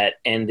had that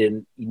end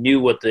and you knew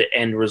what the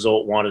end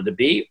result wanted to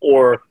be?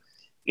 Or,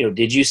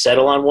 did you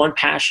settle on one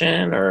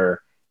passion,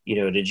 or,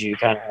 did you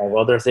kind of have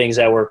other things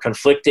that were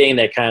conflicting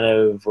that kind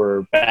of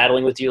were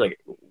battling with you? Like,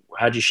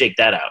 how'd you shake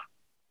that out?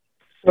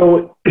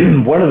 So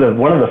one of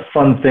the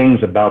fun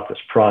things about this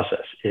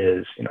process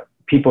is,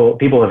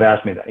 people have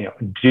asked me that,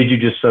 did you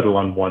just settle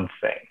on one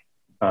thing?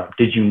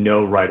 Did you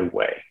know right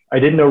away? I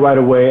didn't know right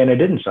away, and I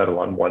didn't settle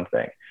on one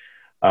thing.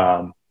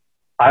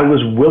 I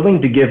was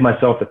willing to give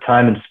myself the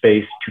time and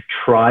space to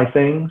try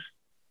things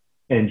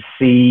and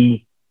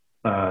see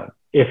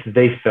if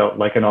they felt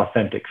like an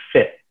authentic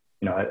fit.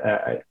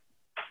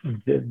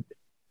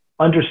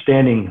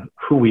 Understanding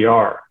who we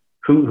are,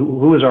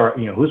 who is our,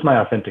 who's my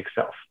authentic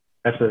self.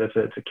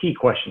 It's a key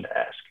question to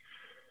ask.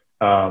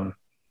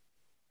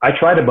 I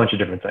tried a bunch of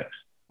different things.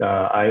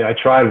 I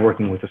tried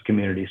working with this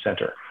community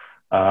center.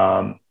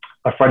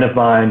 A friend of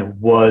mine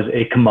was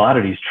a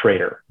commodities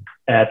trader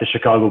at the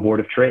Chicago Board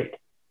of Trade.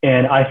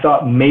 And I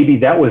thought maybe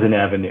that was an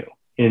avenue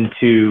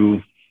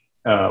into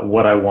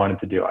what I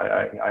wanted to do.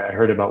 I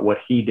heard about what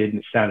he did and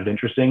it sounded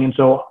interesting. And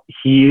so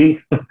he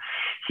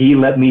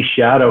let me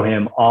shadow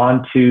him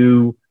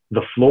onto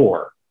the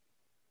floor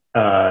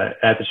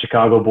at the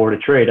Chicago Board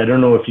of Trade. I don't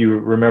know if you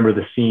remember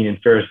the scene in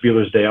Ferris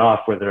Bueller's Day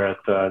Off where they're at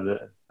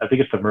I think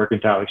it's the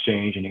Mercantile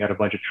Exchange, and you got a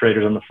bunch of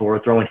traders on the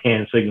floor throwing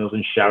hand signals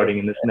and shouting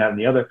and this and that and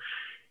the other.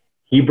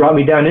 He brought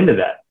me down into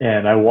that,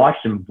 and I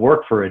watched him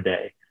work for a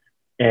day.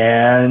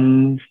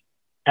 And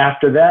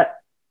after that,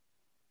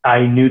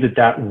 I knew that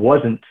that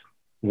wasn't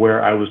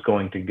where I was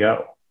going to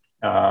go.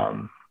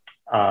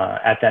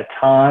 At that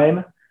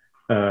time,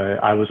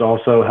 I was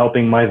also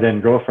helping my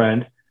then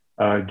girlfriend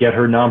get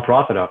her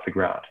nonprofit off the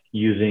ground,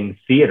 using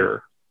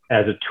theater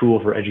as a tool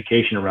for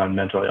education around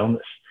mental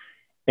illness.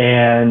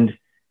 And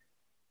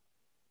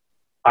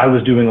I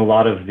was doing a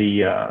lot of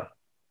the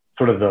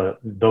sort of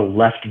the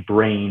left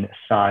brain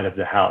side of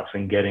the house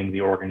and getting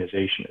the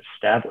organization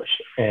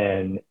established.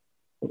 And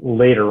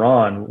later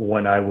on,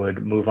 when I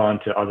would move on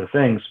to other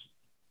things,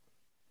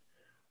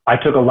 I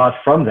took a lot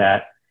from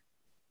that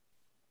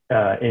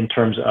in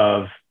terms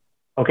of,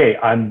 okay,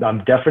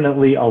 I'm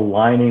definitely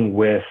aligning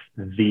with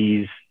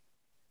these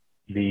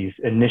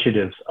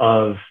initiatives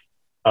of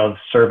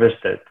service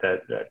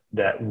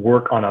that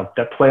work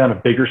that play on a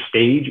bigger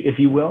stage, if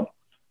you will.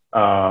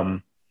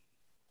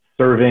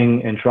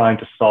 Serving and trying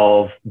to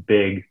solve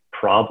big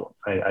problems.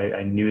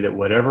 I knew that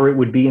whatever it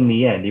would be in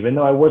the end, even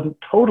though I wasn't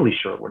totally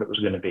sure what it was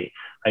going to be,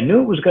 I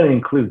knew it was going to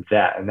include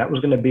that, and that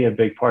was going to be a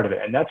big part of it.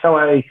 And that's how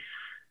I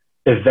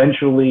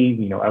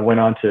eventually, I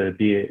went on to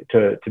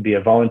be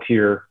a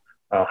volunteer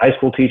high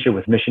school teacher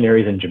with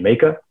missionaries in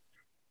Jamaica,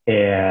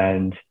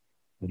 and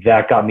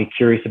that got me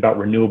curious about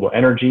renewable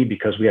energy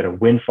because we had a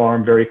wind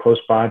farm very close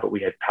by, but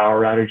we had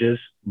power outages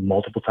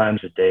multiple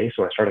times a day.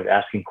 So I started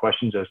asking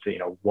questions as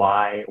to,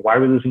 why are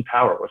we losing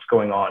power? What's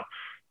going on?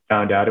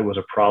 Found out it was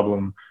a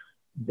problem.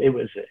 It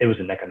was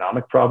an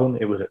economic problem.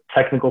 It was a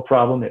technical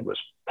problem. It was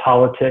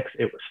politics.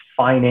 It was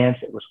finance.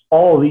 It was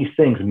all of these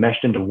things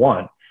meshed into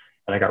one.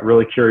 And I got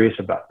really curious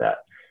about that.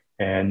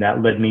 And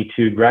that led me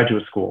to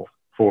graduate school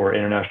for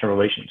international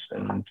relations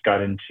and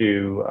got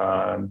into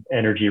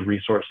energy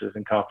resources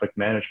and conflict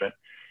management.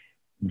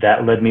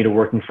 That led me to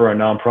working for a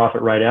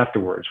nonprofit right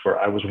afterwards, where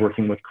I was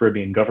working with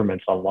Caribbean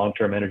governments on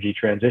long-term energy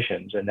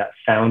transitions. And that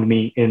found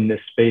me in this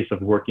space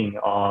of working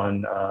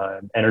on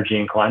energy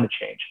and climate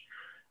change.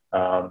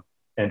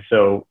 And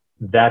so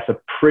that's a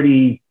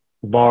pretty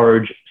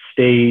large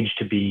stage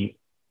to be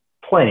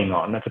playing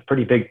on. That's a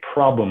pretty big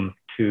problem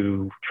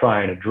to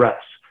try and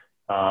address.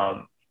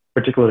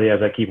 Particularly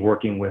as I keep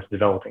working with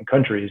developing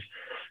countries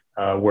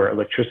where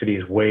electricity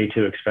is way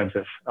too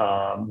expensive,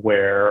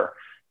 where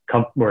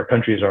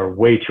countries are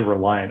way too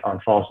reliant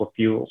on fossil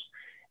fuels,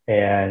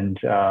 and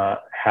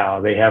how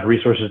they have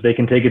resources they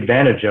can take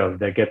advantage of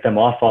that get them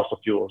off fossil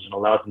fuels and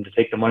allows them to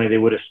take the money they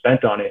would have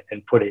spent on it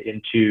and put it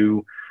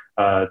into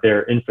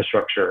their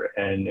infrastructure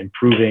and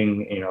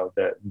improving,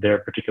 their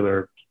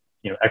particular,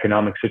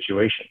 economic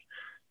situation.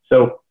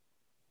 So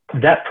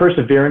that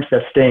perseverance,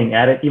 that staying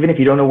at it, even if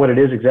you don't know what it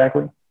is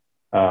exactly,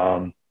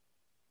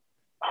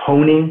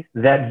 honing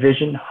that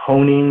vision,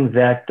 honing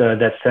that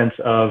sense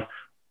of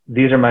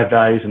these are my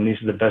values and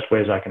these are the best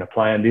ways I can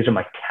apply them. These are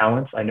my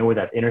talents. I know where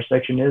that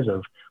intersection is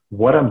of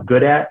what I'm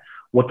good at,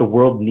 what the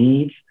world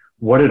needs,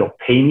 what it'll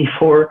pay me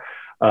for,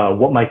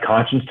 what my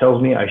conscience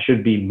tells me I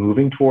should be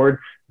moving toward.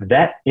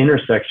 That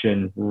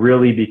intersection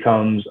really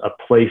becomes a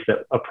place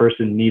that a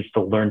person needs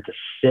to learn to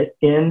sit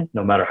in,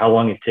 no matter how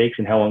long it takes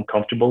and how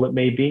uncomfortable it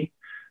may be,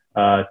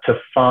 to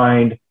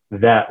find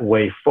that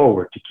way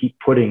forward, to keep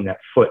putting that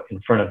foot in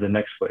front of the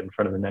next foot, in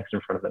front of the next, in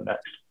front of the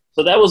next.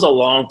 So that was a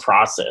long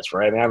process,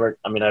 right? I've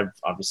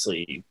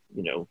obviously,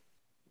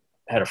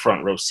 had a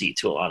front row seat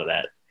to a lot of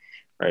that,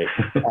 right?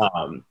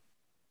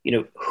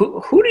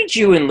 Who did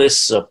you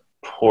enlist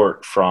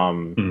support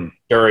from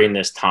during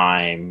this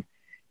time,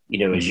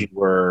 as you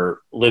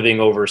were living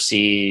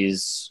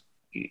overseas,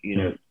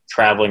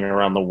 traveling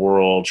around the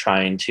world,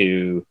 trying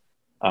to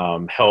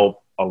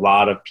help a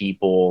lot of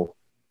people,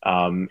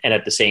 and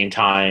at the same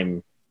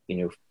time,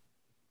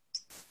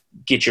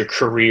 get your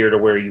career to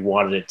where you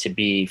wanted it to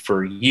be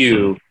for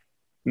you,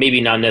 maybe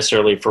not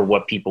necessarily for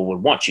what people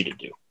would want you to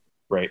do,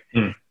 right?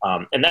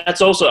 And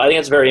that's also, I think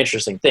that's a very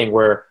interesting thing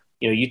where,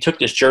 you took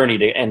this journey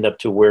to end up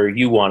to where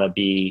you want to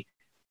be.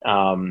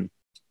 And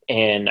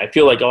I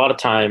feel like a lot of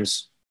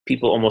times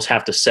people almost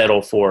have to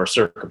settle for a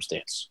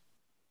circumstance,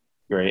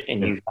 right?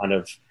 And you kind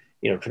of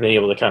to be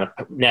able to kind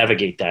of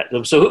navigate that.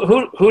 So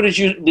who did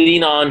you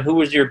lean on? Who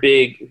was your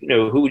big,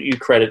 who would you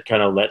credit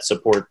kind of that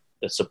support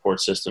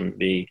system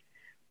be?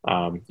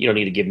 You don't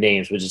need to give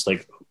names, but just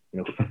like,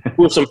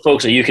 who are some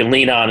folks that you can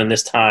lean on in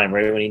this time,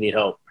 right, when you need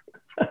help?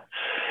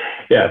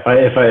 Yeah,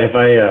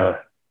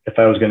 if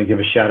I was going to give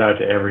a shout out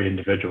to every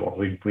individual,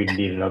 we'd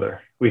need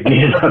another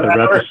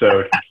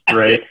episode,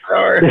 right?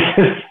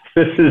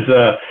 This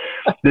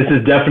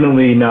is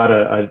definitely not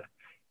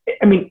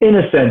I mean, in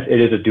a sense,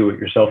 it is a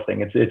do-it-yourself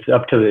thing. It's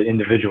up to the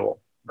individual,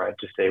 right,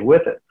 to stay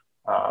with it.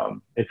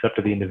 It's up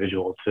to the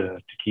individual to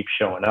keep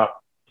showing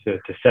up, to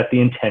set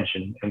the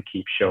intention and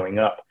keep showing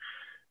up.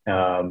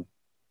 But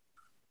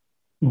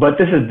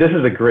this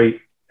is a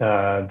great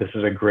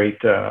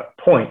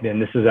point,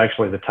 and this is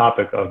actually the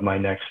topic of my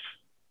next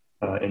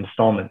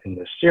installment in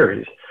this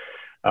series.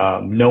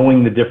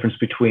 Knowing the difference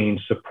between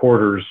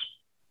supporters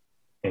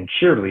and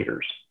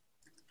cheerleaders.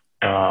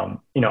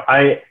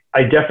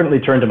 I definitely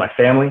turned to my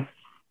family.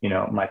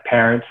 My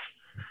parents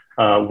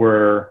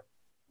were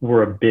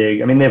a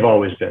big, I mean, they've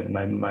always been.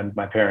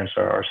 My parents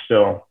are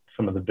still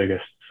some of the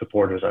biggest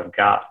supporters I've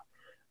got.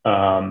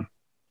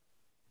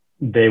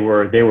 They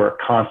were a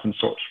constant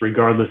source,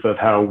 regardless of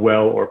how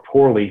well or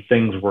poorly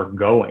things were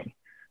going,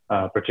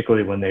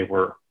 particularly when they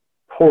were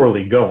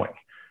poorly going.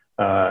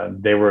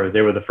 They were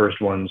the first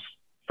ones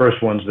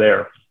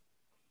there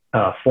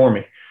for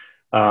me.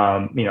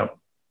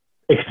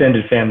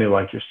 Extended family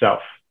like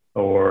yourself,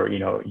 or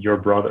your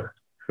brother,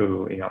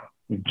 who you're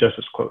just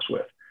as close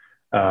with.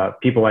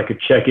 People I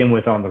could check in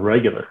with on the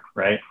regular,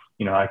 right?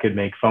 I could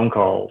make phone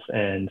calls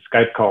and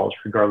Skype calls,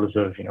 regardless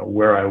of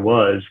where I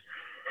was,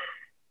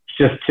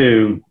 just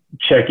to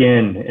check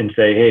in and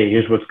say, hey,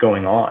 here's what's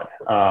going on.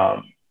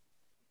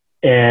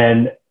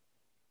 And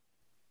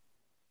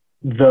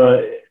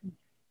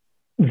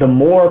the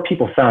more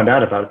people found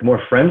out about it, the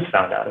more friends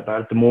found out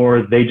about it, the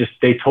more they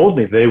told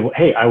me,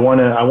 hey, I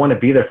want to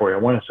be there for you. I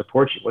want to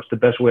support you. What's the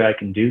best way I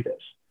can do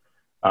this?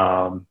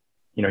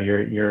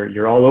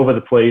 You're all over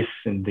the place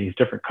in these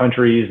different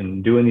countries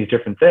and doing these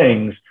different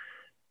things.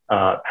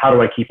 How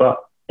do I keep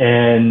up?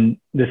 And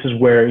this is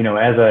where,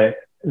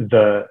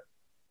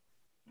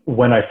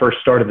 when I first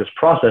started this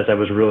process, I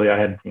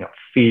had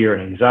fear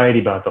and anxiety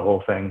about the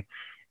whole thing.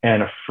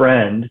 And a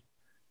friend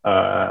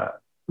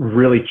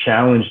really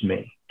challenged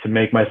me to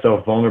make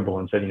myself vulnerable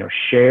and said,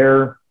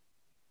 share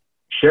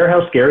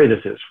how scary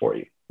this is for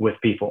you with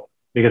people,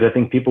 because I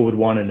think people would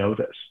want to know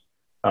this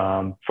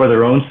for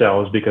their own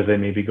selves, because they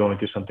may be going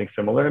through something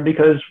similar, and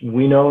because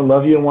we know and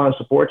love you and want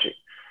to support you.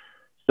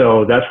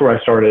 So that's where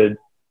I started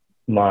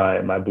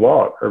my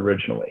blog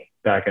originally,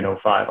 back in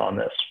 2005 on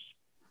this.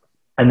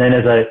 And then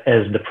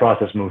as the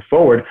process moved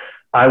forward,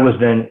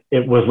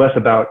 it was less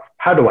about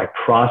how do I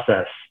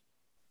process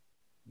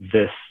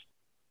this,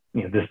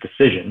 this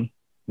decision,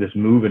 this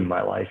move in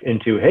my life,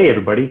 into, hey,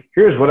 everybody,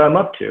 here's what I'm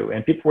up to.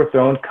 And people were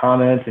throwing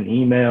comments and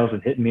emails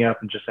and hitting me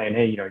up and just saying,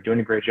 hey, you're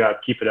doing a great job,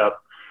 keep it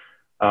up.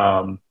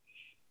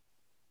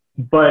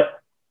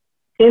 But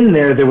in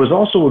there was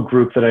also a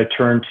group that I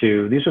turned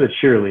to. These are the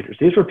cheerleaders.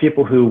 These were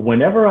people who,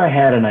 whenever I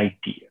had an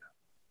idea,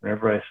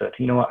 whenever I said,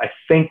 what, I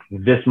think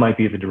this might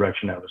be the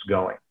direction I was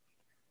going,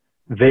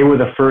 they were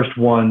the first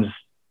ones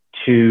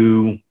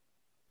to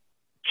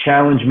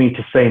challenge me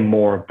to say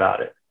more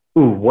about it.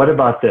 Ooh, what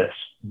about this?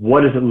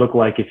 What does it look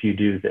like if you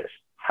do this?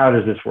 How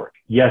does this work?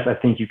 Yes, I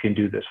think you can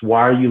do this.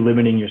 Why are you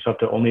limiting yourself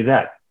to only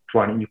that?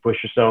 Why don't you push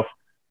yourself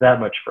that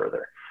much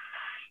further?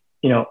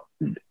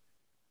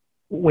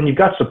 When you've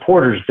got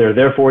supporters, they're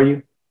there for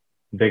you.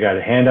 They got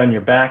a hand on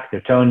your back.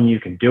 They're telling you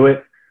can do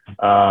it.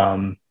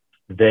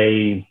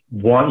 They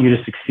want you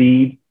to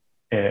succeed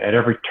at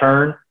every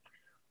turn.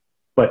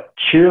 But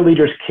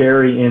cheerleaders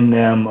carry in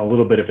them a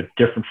little bit of a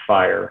different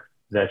fire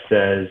that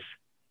says,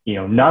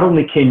 not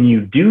only can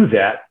you do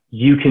that,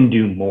 you can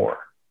do more.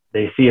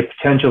 They see a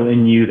potential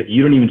in you that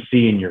you don't even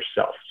see in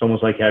yourself. It's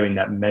almost like having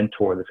that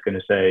mentor that's going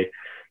to say,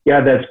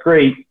 yeah, that's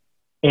great,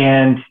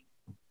 and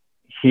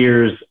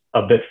here's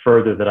a bit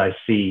further that I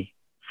see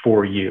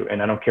for you.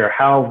 And I don't care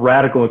how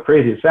radical and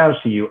crazy it sounds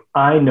to you,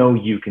 I know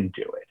you can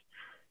do it.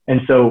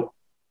 And so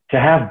to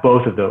have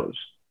both of those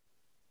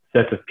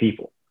sets of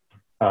people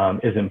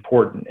is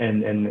important.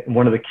 And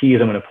one of the keys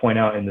I'm going to point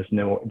out in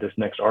this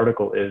next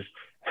article is,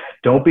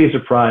 don't be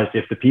surprised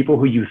if the people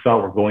who you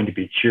thought were going to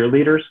be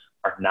cheerleaders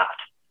are not.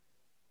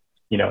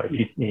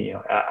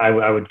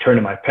 I would turn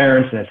to my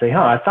parents and I'd say,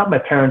 I thought my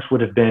parents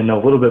would have been a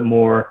little bit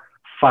more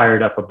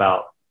fired up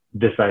about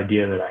this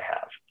idea that I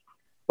have.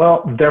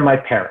 Well, they're my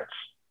parents.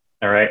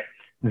 All right.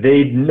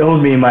 They've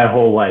known me my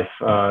whole life.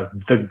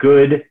 The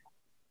good,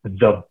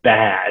 the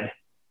bad,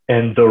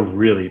 and the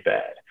really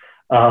bad.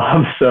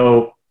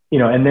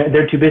 And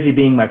they're too busy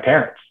being my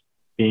parents,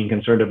 being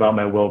concerned about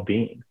my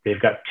well-being. They've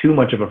got too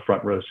much of a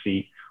front row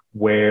seat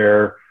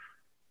where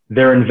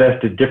they're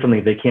invested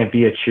differently. They can't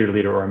be a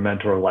cheerleader or a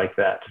mentor like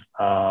that.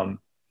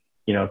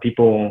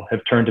 People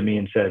have turned to me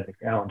and said,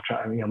 I'm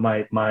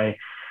trying,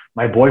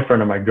 my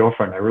boyfriend or my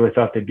girlfriend, I really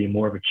thought they'd be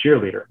more of a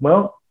cheerleader.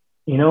 Well,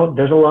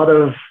 there's a lot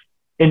of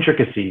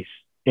intricacies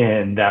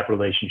in that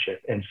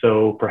relationship. And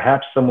so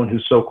perhaps someone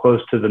who's so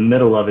close to the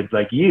middle of it,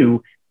 like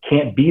you,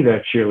 can't be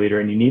that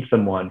cheerleader, and you need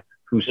someone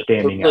who's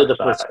standing outside. The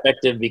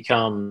perspective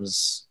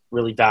becomes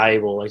really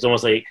valuable. Like, it's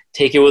almost like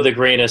take it with a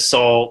grain of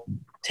salt,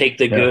 take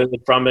the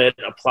good from it,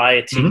 apply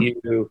it to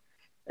you.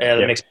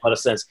 That makes a lot of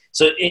sense.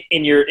 So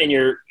in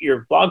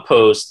your blog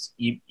post,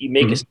 you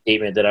make a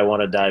statement that I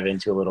want to dive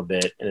into a little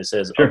bit. And it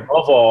says,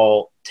 above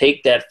all,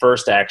 take that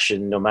first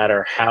action, no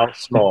matter how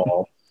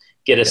small,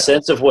 get a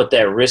sense of what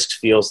that risk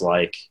feels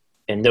like,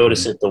 and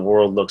notice that the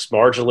world looks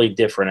marginally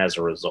different as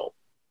a result.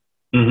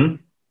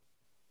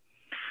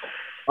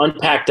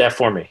 Unpack that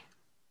for me.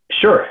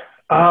 Sure.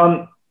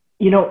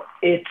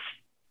 It's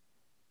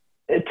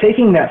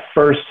taking that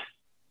first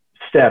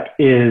step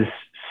is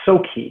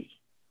so key,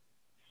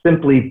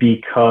 simply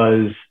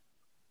because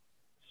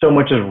so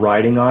much is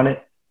riding on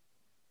it,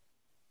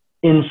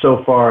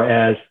 insofar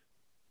as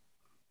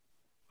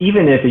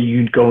even if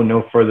you go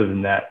no further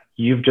than that,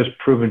 you've just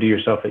proven to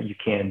yourself that you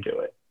can do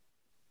it,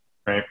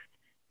 right?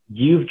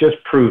 You've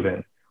just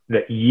proven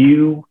that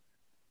you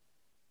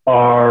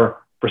are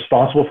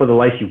responsible for the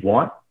life you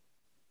want.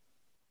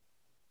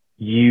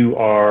 You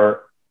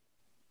are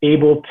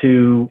able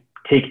to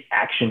take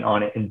action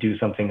on it and do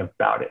something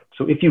about it.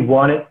 So if you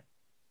want it,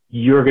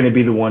 you're going to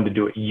be the one to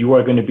do it. You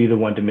are going to be the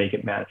one to make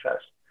it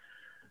manifest.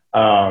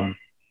 And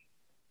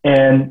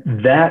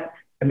that,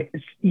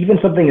 it's even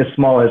something as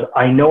small as,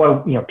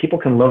 people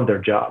can love their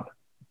job.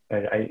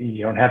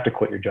 You don't have to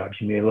quit your job.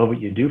 You may love what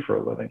you do for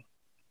a living,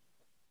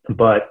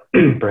 but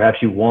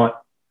perhaps you want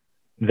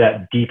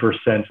that deeper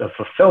sense of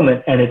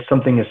fulfillment, and it's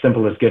something as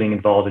simple as getting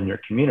involved in your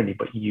community,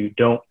 but you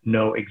don't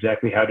know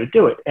exactly how to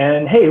do it.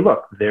 And hey,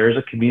 look, there's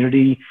a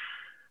community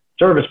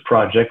service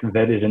project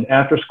that is an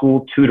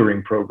after-school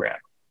tutoring program,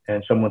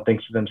 and someone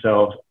thinks to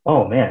themselves,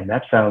 oh man,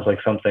 that sounds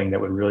like something that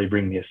would really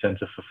bring me a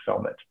sense of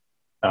fulfillment.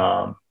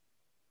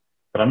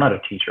 But I'm not a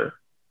teacher,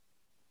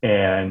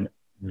 and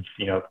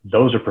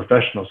those are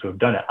professionals who have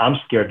done it. I'm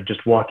scared to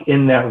just walk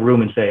in that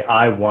room and say,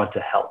 I want to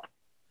help.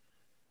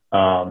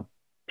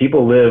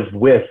 People live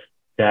with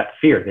that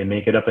fear. They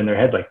make it up in their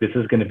head like, this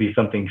is going to be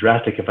something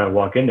drastic. If I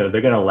walk in there,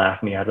 they're going to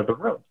laugh me out of the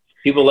room.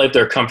 People like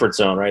their comfort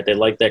zone, right? They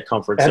like that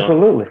comfort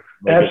zone.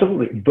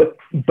 Absolutely.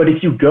 But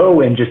if you go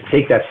and just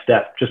take that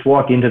step, just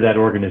walk into that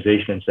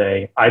organization and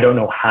say, I don't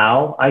know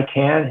how I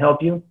can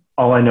help you.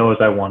 All I know is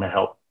I want to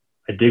help.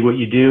 I dig what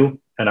you do,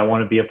 and I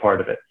want to be a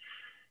part of it.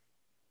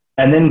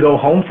 And then go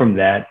home from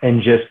that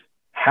and just,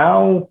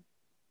 how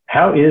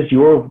is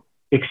your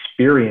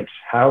experience?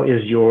 How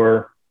is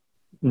your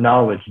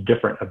knowledge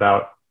different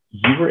about,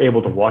 you were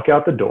able to walk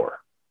out the door,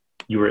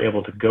 you were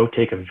able to go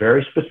take a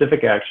very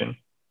specific action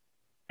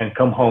and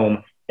come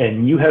home,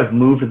 and you have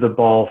moved the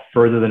ball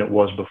further than it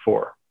was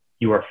before.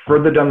 You are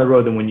further down the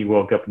road than when you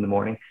woke up in the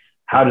morning.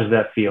 How does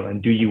that feel?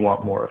 And do you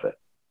want more of it?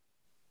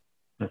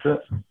 That's it.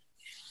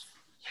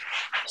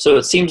 So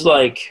it seems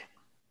like,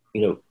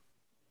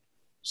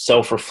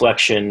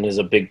 self-reflection is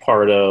a big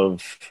part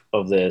of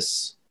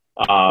this,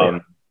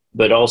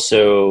 but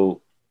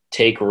also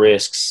take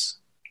risks,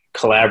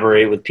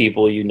 collaborate with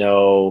people,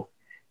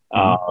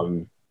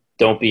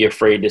 don't be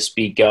afraid to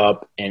speak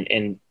up,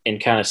 and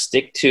kind of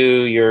stick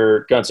to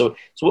your guns. So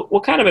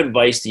what kind of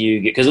advice do you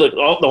get? Because look,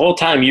 the whole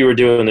time you were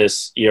doing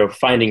this,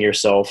 finding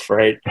yourself,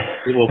 right?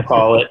 We'll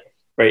call it,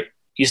 right?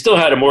 You still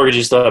had a mortgage,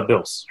 you still had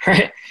bills,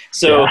 right?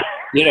 So,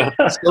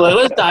 so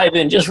let's dive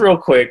in just real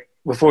quick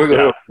before we go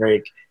to a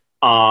break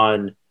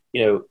on,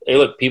 hey,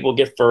 look, people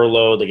get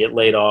furloughed, they get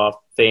laid off,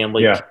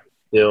 family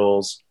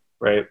bills,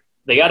 right?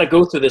 They got to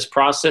go through this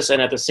process,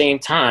 and at the same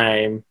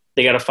time,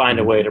 they got to find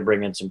a way to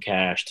bring in some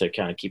cash to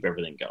kind of keep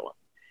everything going,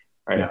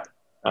 right?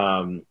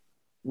 Yeah.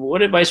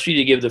 What advice would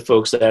you give the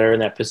folks that are in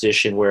that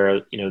position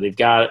where they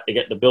got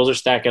the bills are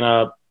stacking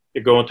up,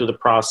 they're going through the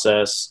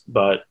process,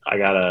 but I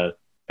gotta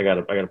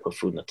put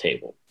food on the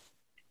table?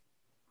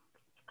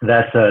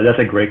 That's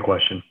a great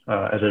question.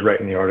 As I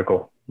write in the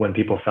article, when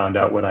people found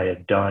out what I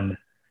had done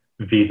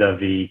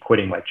vis-a-vis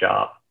quitting my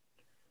job,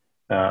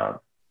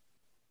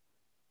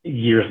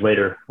 years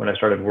later, when I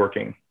started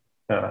working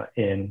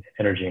in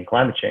energy and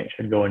climate change,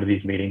 I'd go into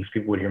these meetings,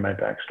 people would hear my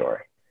backstory.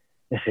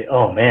 They say,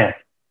 oh man,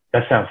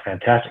 that sounds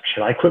fantastic.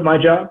 Should I quit my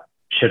job?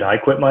 Should I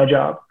quit my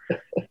job?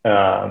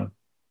 And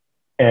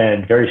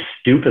very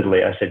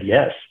stupidly, I said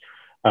yes.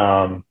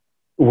 And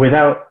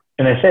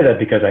I say that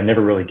because I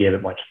never really gave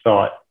it much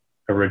thought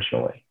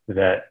originally,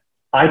 that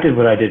I did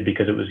what I did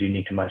because it was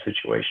unique to my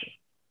situation.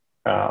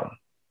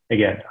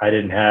 Again, I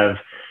didn't have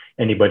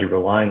anybody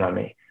relying on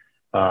me.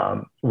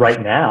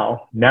 Right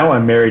now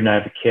I'm married and I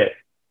have a kid.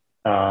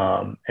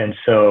 And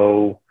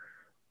so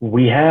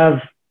we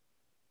have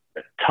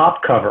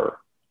top cover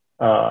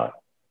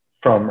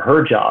from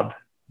her job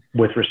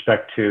with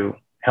respect to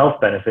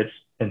health benefits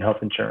and health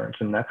insurance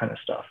and that kind of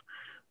stuff,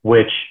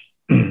 which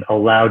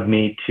allowed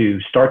me to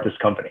start this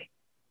company,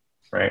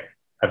 right?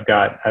 I've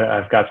got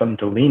something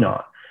to lean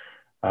on.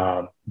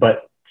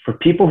 But for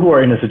people who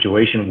are in a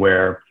situation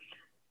where,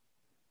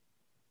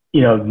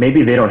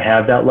 maybe they don't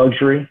have that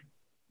luxury,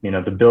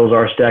 the bills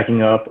are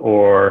stacking up,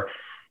 or,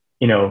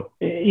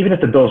 even if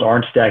the bills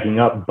aren't stacking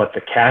up, but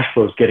the cash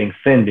flow is getting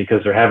thin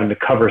because they're having to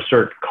cover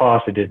certain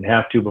costs they didn't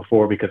have to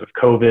before because of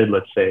COVID.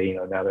 Let's say,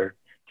 now they're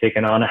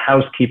taking on a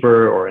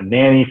housekeeper or a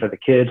nanny for the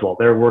kids while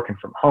they're working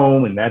from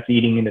home, and that's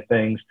eating into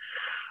things.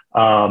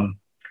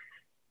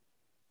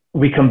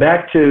 We come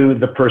back to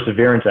the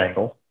perseverance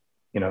angle.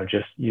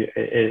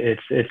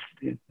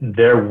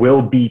 There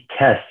will be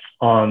tests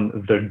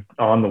on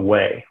the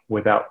way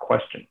without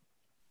question.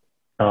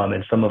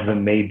 And some of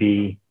them may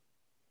be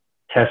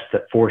tests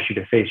that force you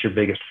to face your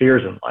biggest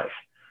fears in life.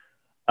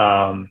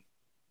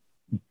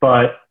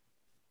 But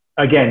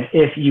again,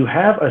 if you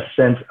have a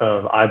sense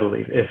of, I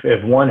believe,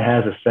 if one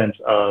has a sense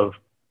of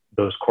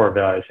those core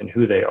values and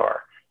who they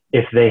are,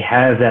 if they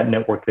have that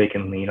network they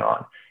can lean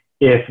on,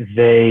 if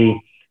they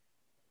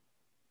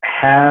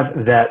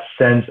have that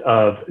sense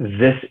of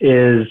this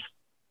is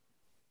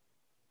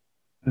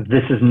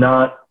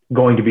not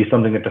going to be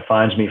something that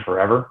defines me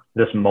forever,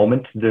 this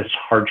moment, this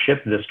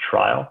hardship, this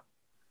trial,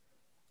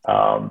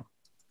 and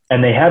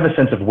they have a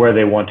sense of where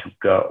they want to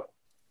go,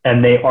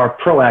 and they are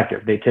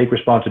proactive, they take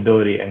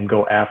responsibility and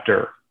go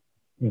after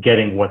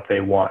getting what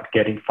they want,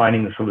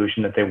 finding the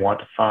solution that they want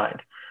to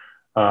find.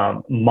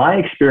 My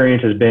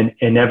experience has been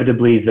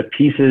inevitably the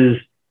pieces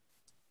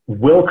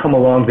will come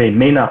along. They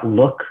may not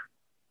look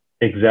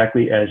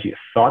exactly as you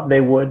thought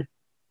they would.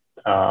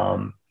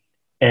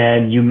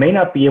 And you may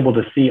not be able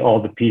to see all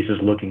the pieces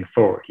looking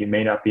forward. You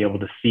may not be able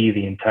to see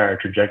the entire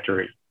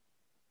trajectory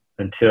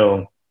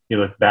until you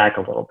look back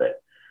a little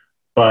bit.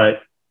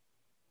 But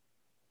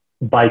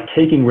by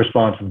taking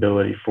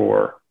responsibility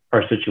for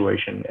our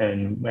situation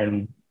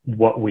and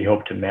what we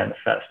hope to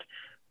manifest,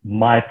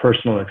 my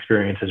personal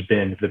experience has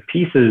been the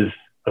pieces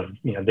of,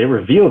 they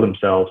reveal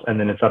themselves, and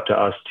then it's up to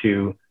us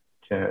to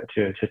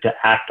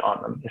act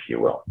on them, if you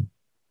will.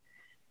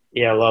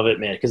 Yeah, I love it,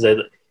 man. Because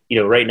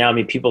right now,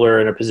 people are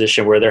in a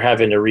position where they're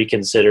having to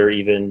reconsider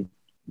even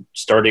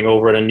starting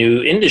over in a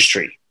new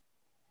industry,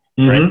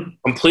 right?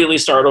 Completely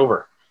start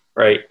over,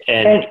 right?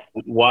 And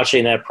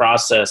watching that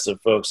process of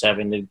folks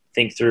having to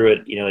think through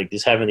it,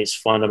 just having these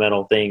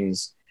fundamental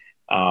things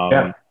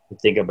to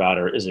think about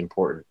is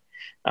important.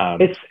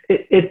 It's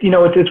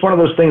one of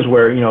those things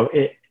where,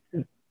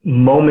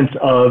 moments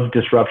of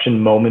disruption,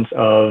 moments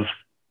of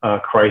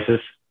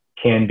crisis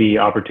can be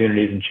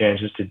opportunities and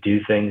chances to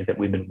do things that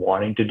we've been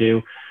wanting to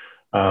do.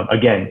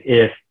 Again,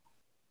 if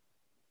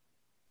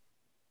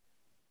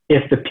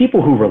the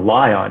people who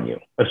rely on you,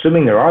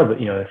 assuming there are,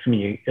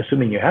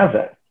 assuming you have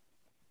that,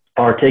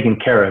 are taken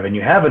care of, and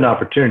you have an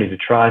opportunity to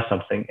try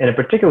something, and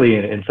particularly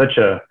in such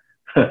a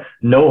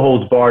no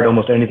holds barred,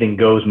 almost anything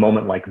goes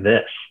moment like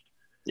this.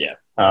 Yeah.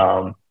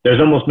 There's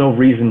almost no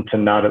reason to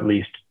not at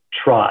least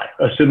try,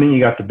 assuming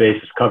you got the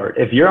bases covered.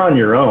 If you're on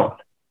your own,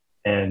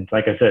 and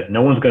like I said,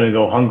 no one's going to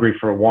go hungry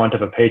for want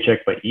of a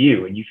paycheck but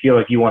you, and you feel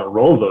like you want to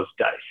roll those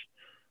dice,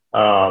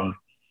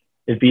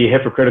 it'd be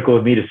hypocritical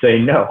of me to say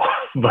no.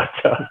 But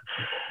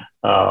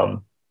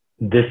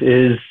this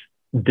is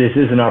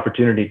an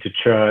opportunity to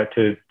try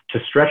to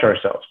stretch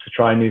ourselves, to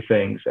try new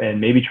things, and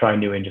maybe try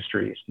new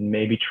industries,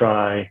 maybe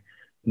try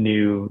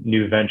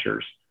new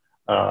ventures,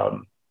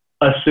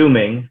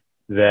 assuming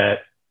that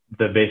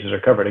the bases are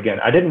covered.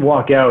 Again, I didn't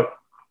walk out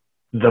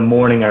the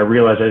morning I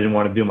realized I didn't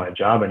want to do my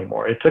job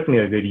anymore. It took me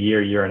a good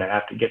year and a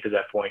half to get to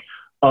that point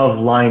of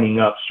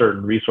lining up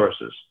certain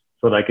resources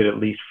so that I could at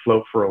least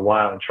float for a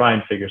while and try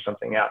and figure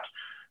something out.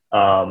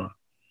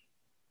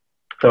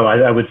 So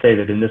I would say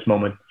that in this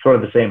moment, sort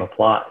of the same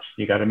applies.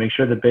 You got to make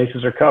sure the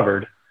bases are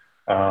covered.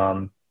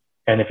 And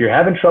if you're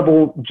having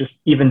trouble just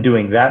even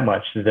doing that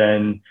much,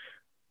 then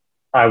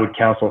I would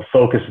counsel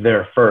focus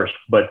there first,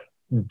 but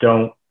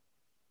don't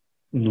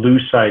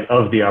lose sight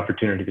of the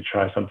opportunity to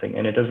try something.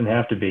 And it doesn't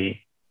have to be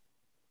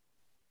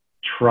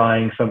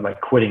trying something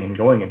like quitting and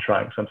going and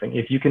trying something.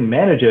 If you can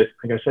manage it,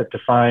 like I said, to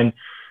find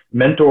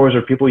mentors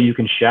or people you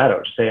can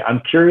shadow, to say,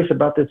 I'm curious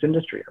about this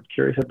industry. I'm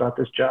curious about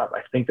this job.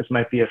 I think this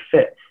might be a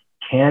fit.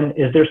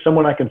 Is there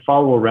someone I can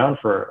follow around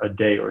for a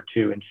day or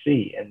two and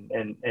see?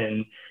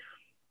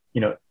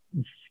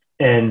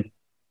 And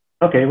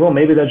okay, well,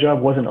 maybe that job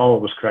wasn't all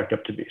it was cracked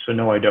up to be. So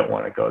no, I don't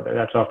want to go there.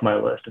 That's off my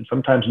list. And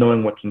sometimes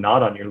knowing what's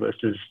not on your list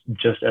is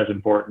just as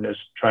important as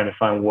trying to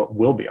find what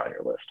will be on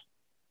your list.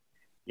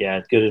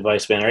 Yeah, good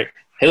advice, man. All right.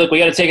 Hey, look, we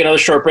got to take another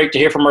short break to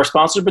hear from our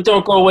sponsors, but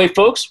don't go away,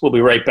 folks. We'll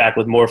be right back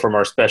with more from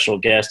our special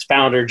guest,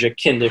 founder,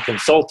 Jacinda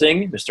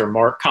Consulting, Mr.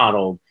 Mark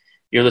Connell.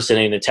 You're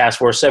listening to Task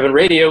Force 7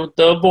 Radio,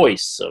 the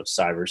voice of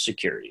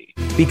cybersecurity.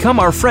 Become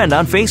our friend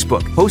on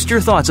Facebook. Post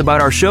your thoughts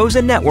about our shows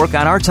and network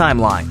on our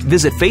timeline.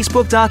 Visit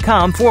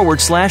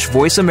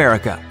facebook.com/Voice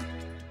America.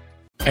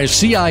 As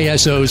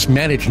CISOs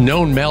manage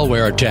known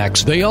malware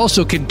attacks, they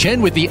also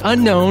contend with the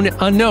unknown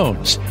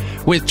unknowns.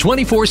 With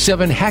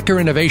 24/7 hacker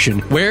innovation,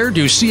 where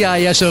do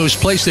CISOs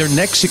place their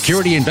next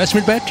security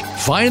investment bet?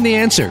 Find the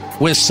answer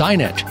with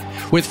SINET.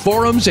 With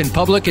forums and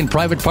public and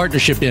private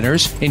partnership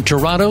dinners in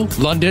Toronto,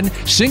 London,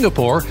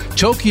 Singapore,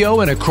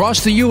 Tokyo, and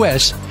across the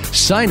U.S.,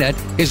 SciNet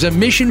is a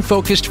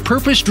mission-focused,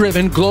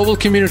 purpose-driven global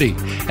community,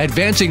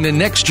 advancing the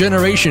next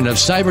generation of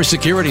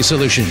cybersecurity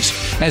solutions.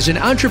 As an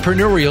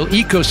entrepreneurial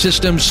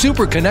ecosystem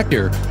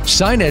superconnector,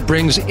 SciNet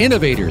brings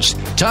innovators,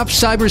 top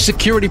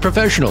cybersecurity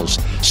professionals,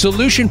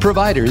 solution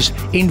providers,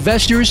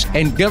 investors,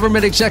 and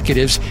government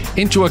executives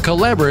into a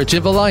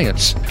collaborative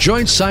alliance.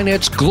 Join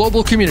SciNet's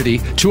global community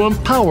to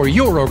empower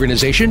your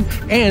organization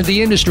and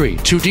the industry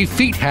to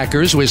defeat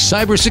hackers with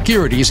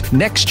cybersecurity's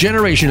next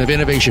generation of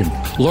innovation.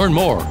 Learn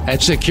more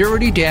at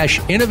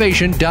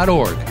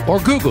security-innovation.org or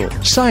Google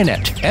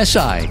SciNet,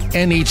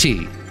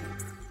 S-I-N-E-T.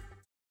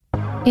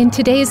 In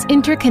today's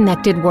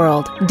interconnected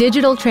world,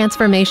 digital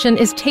transformation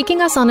is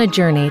taking us on a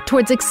journey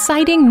towards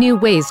exciting new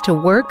ways to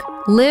work,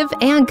 live,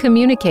 and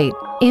communicate.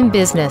 In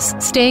business,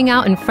 staying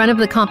out in front of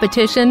the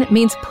competition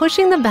means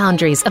pushing the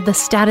boundaries of the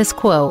status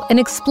quo and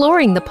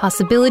exploring the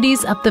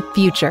possibilities of the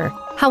future.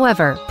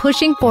 However,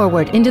 pushing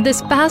forward into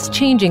this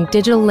fast-changing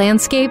digital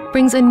landscape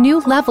brings a new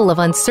level of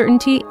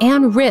uncertainty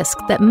and risk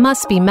that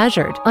must be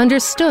measured,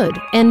 understood,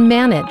 and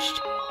managed.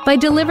 By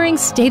delivering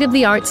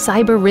state-of-the-art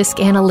cyber risk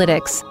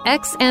analytics,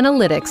 X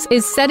Analytics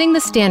is setting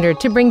the standard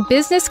to bring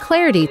business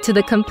clarity to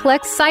the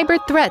complex cyber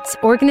threats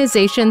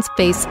organizations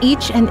face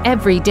each and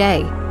every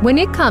day. When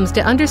it comes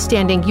to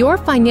understanding your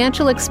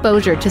financial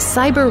exposure to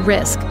cyber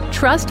risk,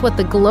 trust what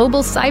the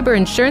global cyber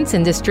insurance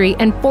industry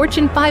and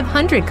Fortune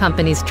 500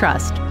 companies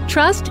trust.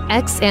 Trust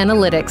X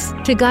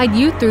Analytics to guide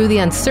you through the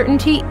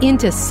uncertainty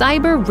into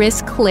cyber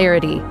risk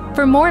clarity.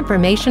 For more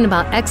information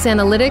about X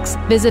Analytics,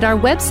 visit our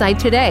website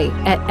today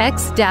at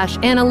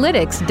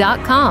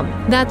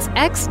x-analytics.com. That's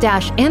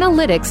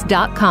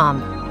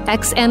x-analytics.com.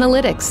 X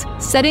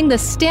Analytics, setting the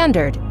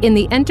standard in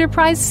the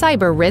enterprise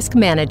cyber risk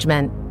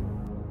management.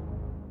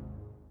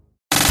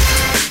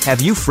 Have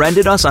you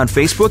friended us on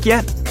Facebook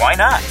yet? Why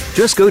not?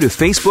 Just go to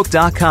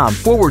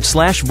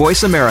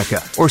facebook.com/Voice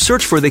America or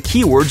search for the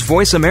keywords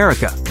Voice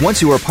America. Once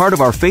you are part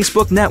of our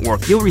Facebook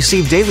network, you'll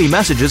receive daily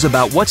messages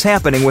about what's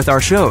happening with our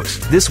shows,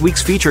 this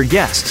week's featured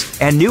guests,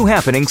 and new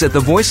happenings at the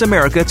Voice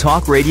America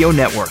Talk Radio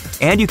Network.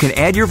 And you can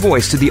add your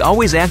voice to the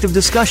always active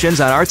discussions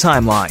on our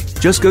timeline.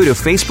 Just go to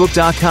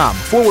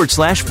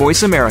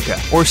facebook.com/Voice America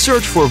or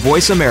search for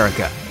Voice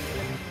America.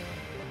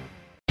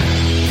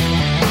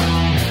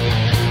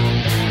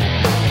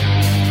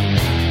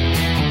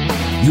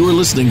 You're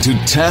listening to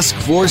Task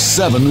Force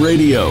 7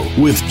 Radio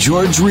with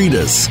George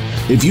Ritas.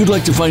 If you'd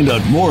like to find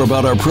out more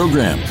about our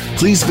program,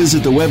 please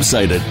visit the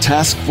website at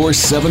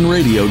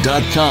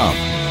taskforce7radio.com.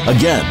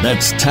 Again,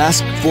 that's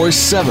Task Force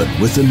 7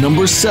 with the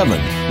number 7,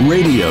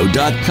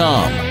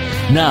 radio.com.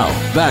 Now,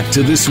 back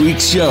to this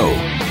week's show.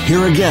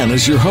 Here again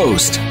is your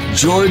host,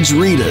 George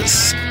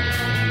Ritas.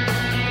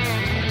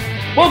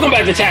 Welcome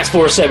back to Task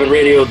Force 7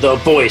 Radio, the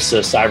voice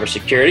of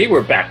cybersecurity.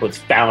 We're back with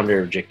founder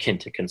of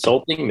Jacinta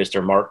Consulting,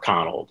 Mr. Mark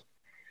Connell.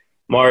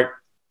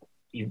 Mark,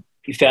 you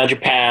found your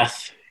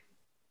path.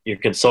 You're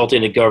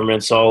consulting to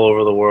governments all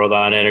over the world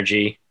on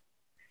energy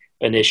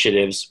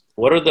initiatives.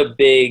 What are the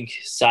big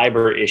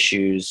cyber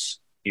issues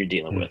you're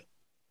dealing with?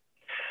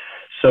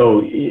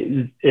 So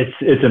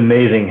it's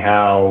amazing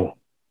how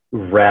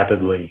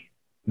rapidly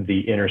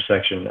the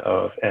intersection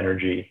of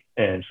energy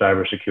and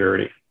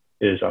cybersecurity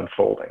is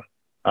unfolding.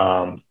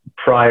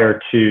 Prior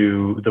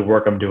to the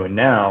work I'm doing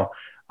now,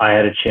 I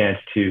had a chance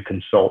to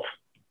consult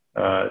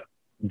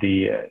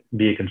be a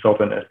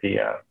consultant at the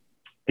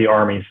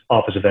Army's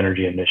Office of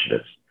Energy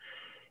Initiatives.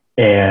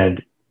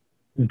 And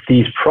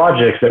these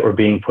projects that were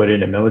being put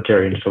into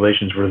military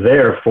installations were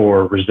there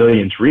for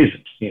resilience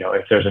reasons. You know,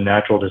 if there's a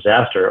natural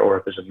disaster or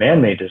if there's a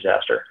man-made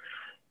disaster,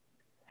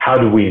 how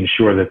do we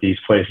ensure that these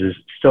places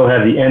still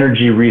have the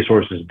energy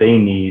resources they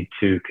need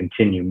to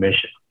continue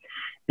mission?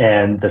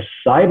 And the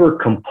cyber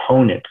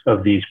component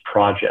of these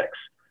projects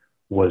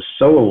was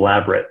so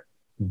elaborate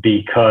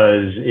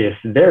because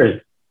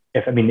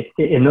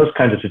in those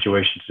kinds of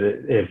situations,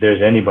 if there's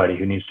anybody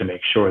who needs to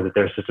make sure that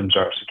their systems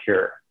are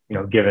secure, you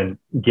know, given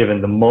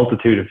the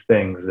multitude of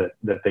things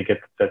that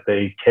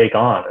they take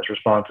on as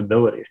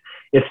responsibilities,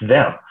 it's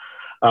them.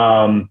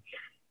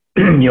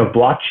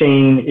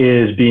 Blockchain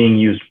is being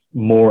used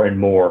more and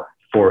more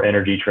for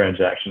energy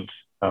transactions,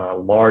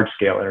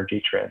 large-scale energy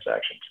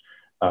transactions.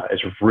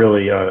 It's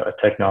really a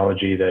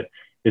technology that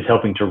is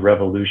helping to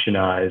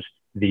revolutionize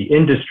the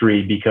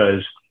industry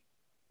because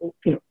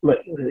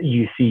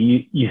you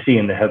see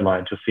in the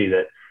headlines, you'll see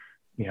that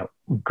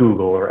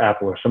Google or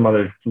Apple or some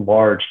other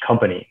large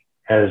company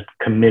has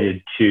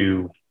committed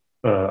to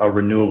a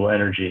renewable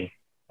energy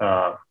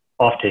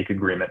offtake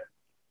agreement,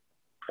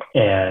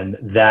 and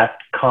that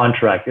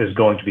contract is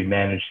going to be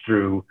managed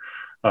through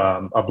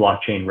a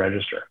blockchain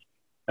register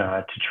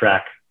to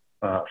track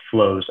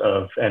flows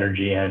of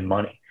energy and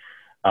money.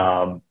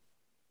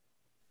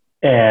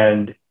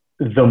 And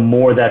the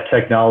more that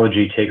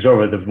technology takes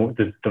over,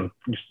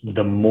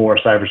 the more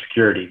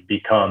cybersecurity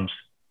becomes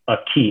a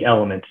key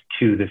element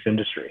to this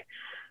industry.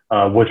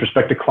 With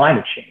respect to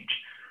climate change,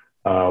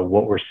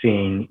 what we're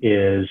seeing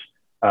is,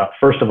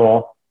 first of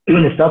all,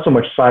 it's not so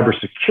much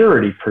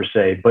cybersecurity per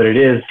se, but it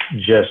is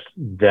just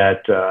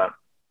that,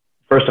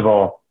 first of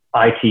all,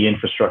 IT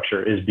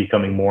infrastructure is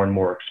becoming more and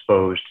more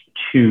exposed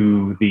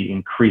to the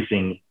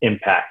increasing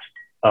impact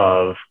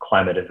of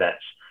climate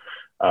events.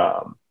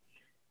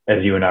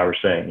 As you and I were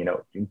saying,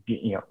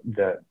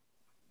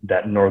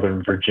 that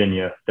Northern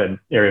Virginia, that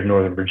area of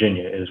Northern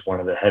Virginia is one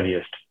of the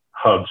heaviest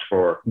hubs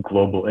for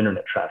global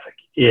internet traffic.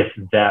 If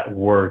that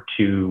were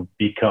to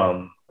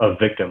become a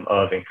victim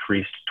of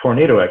increased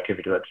tornado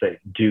activity, let's say,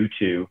 due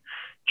to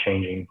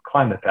changing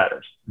climate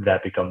patterns,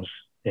 that becomes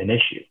an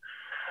issue.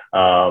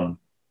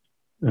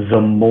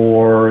 The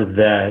more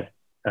that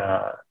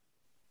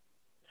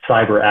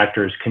cyber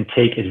actors can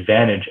take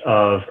advantage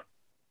of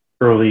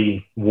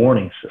early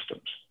warning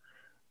systems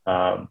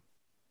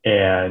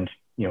and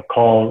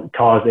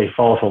cause a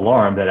false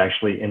alarm that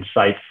actually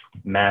incites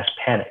mass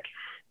panic.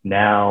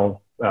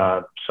 Now,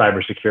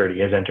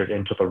 cybersecurity has entered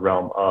into the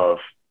realm of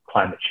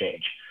climate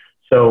change.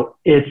 So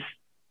it's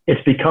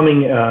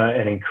becoming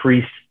an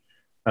increased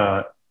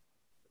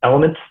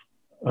element.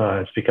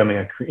 It's becoming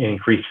an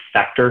increased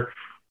factor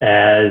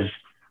as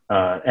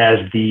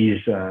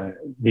these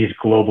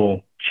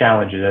global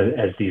challenges,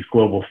 as these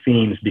global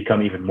themes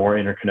become even more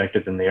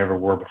interconnected than they ever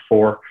were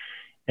before.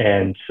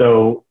 And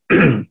so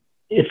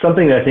it's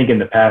something that I think in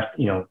the past,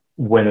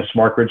 when the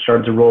smart grid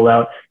started to roll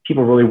out,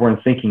 people really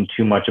weren't thinking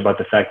too much about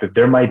the fact that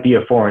there might be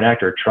a foreign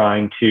actor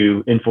trying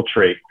to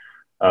infiltrate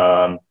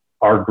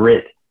our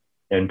grid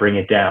and bring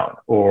it down,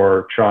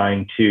 or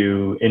trying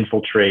to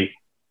infiltrate,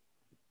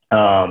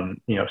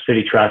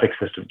 city traffic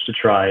systems to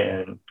try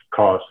and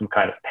cause some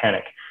kind of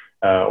panic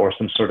or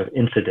some sort of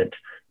incident.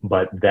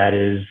 But that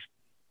is,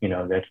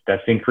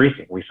 that's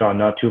increasing. We saw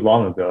not too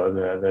long ago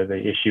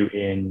the issue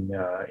in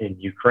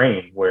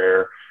Ukraine,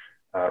 where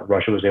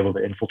Russia was able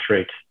to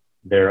infiltrate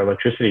their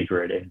electricity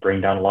grid and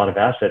bring down a lot of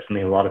assets and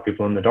leave a lot of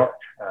people in the dark.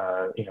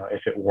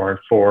 If it weren't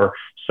for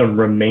some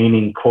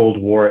remaining Cold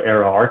War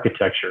era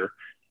architecture,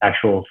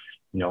 actual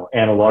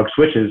analog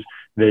switches,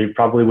 they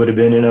probably would have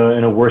been in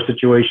a worse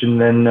situation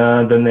than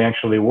they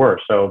actually were.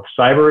 So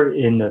cyber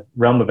in the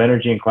realm of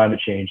energy and climate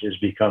change is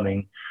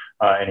becoming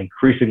an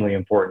increasingly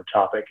important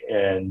topic.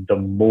 And the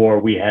more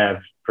we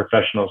have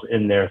professionals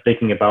in there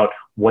thinking about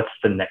what's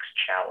the next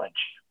challenge,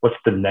 what's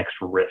the next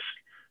risk,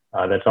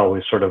 that's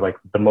always sort of like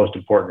the most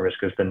important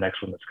risk is the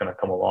next one that's going to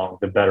come along,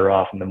 the better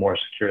off and the more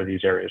secure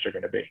these areas are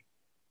going to be.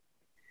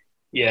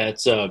 Yeah,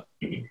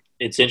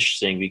 it's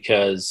interesting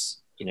because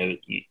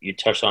you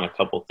touched on a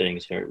couple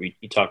things here.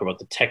 You talk about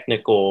the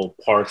technical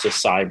parts of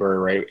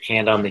cyber, right?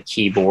 Hand on the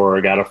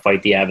keyboard, got to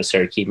fight the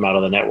adversary, keep them out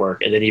of the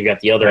network. And then you've got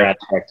the other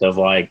aspect of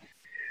like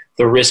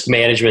the risk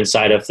management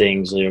side of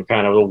things,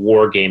 kind of the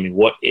war gaming.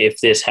 What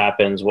if this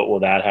happens? What will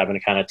that happen?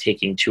 Kind of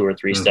taking 2 or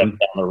 3 steps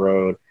down the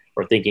road,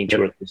 or thinking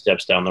 2 or 3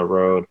 steps down the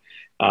road.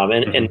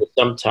 And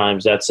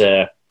sometimes that's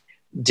a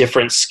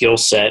different skill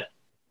set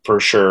for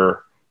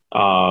sure.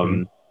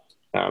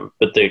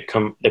 But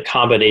the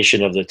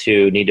combination of the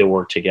two need to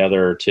work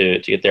together to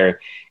get there.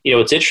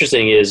 What's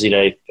interesting is,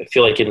 I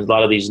feel like in a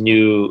lot of these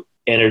new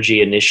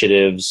energy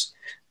initiatives,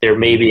 there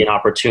may be an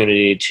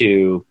opportunity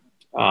to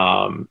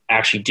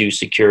actually do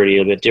security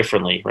a bit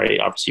differently, right?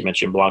 Obviously you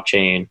mentioned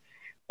blockchain,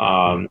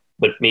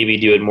 but maybe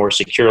do it more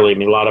securely. I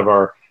mean, a lot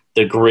of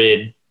the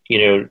grid,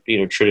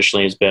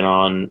 traditionally has been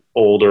on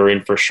older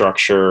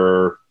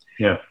infrastructure,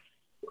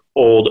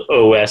 old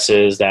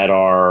OSs that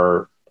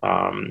are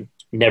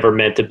never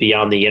meant to be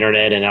on the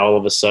internet, and all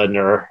of a sudden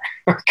are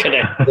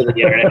connected to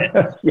the internet,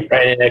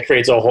 right? And that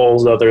creates a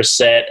whole other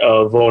set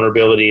of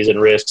vulnerabilities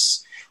and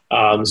risks.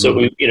 So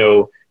we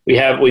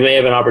may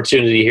have an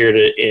opportunity here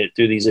to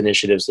through these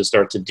initiatives to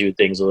start to do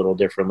things a little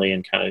differently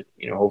and kind of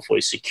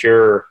hopefully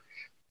secure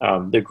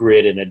the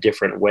grid in a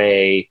different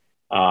way.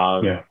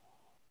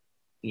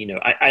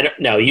 I don't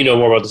know,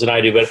 more about this than I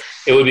do, but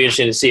it would be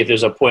interesting to see if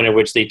there's a point at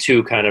which they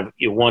two kind of,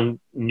 one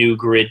new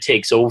grid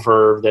takes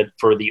over that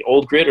for the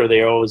old grid, or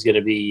they're always going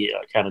to be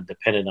kind of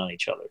dependent on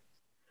each other.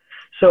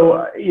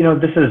 So,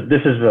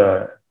 this is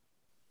a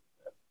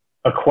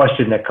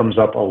question that comes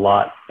up a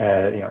lot,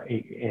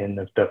 in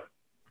the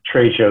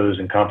trade shows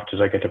and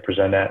conferences I get to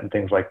present at and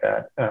things like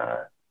that.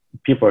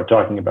 People are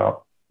talking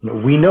about,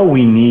 we know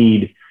we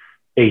need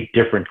a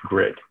different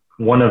grid.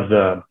 One of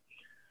the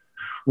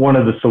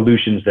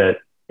solutions that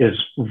is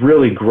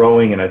really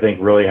growing and I think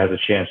really has a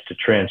chance to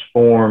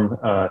transform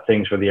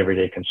things for the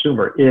everyday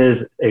consumer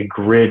is a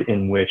grid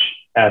in which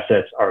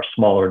assets are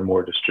smaller and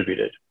more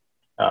distributed.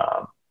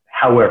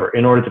 However,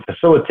 in order to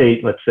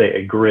facilitate, let's say,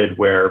 a grid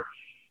where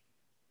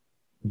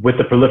with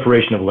the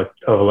proliferation of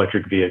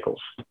electric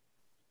vehicles,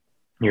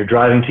 you're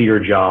driving to your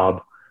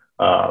job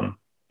and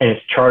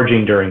it's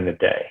charging during the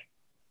day.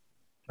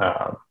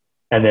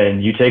 And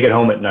then you take it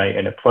home at night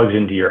and it plugs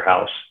into your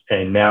house.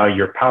 And now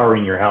you're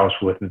powering your house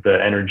with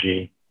the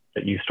energy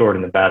that you stored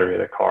in the battery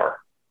of the car.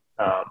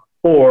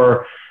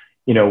 Or,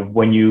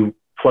 when you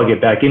plug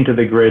it back into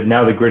the grid,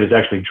 now the grid is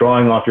actually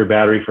drawing off your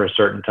battery for a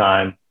certain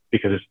time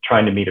because it's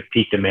trying to meet a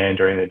peak demand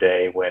during the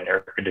day when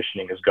air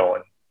conditioning is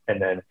going.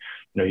 And then,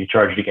 you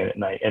charge it again at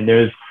night. And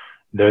there's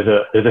there's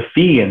a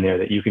fee in there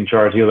that you can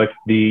charge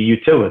the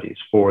utilities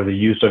for the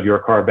use of your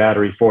car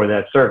battery for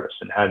that service.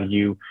 And how do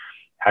you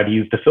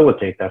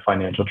facilitate that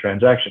financial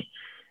transaction?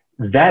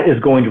 That is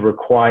going to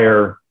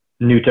require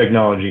new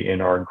technology in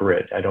our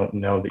grid. I don't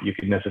know that you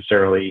could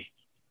necessarily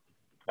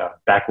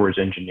backwards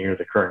engineer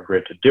the current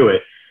grid to do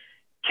it.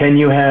 Can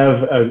you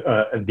have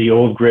the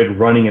old grid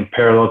running in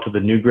parallel to the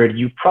new grid?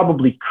 You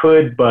probably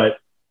could, but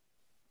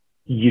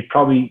you'd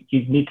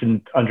need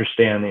to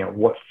understand,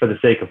 what, for the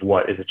sake of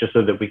what? Is it just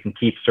so that we can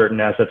keep certain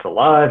assets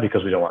alive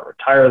because we don't want to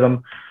retire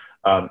them?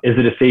 Is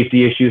it a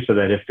safety issue so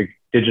that if the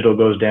digital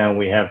goes down,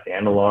 we have the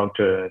analog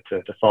to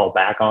fall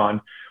back on?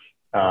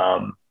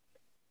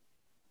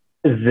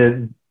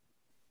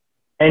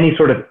 Any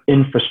sort of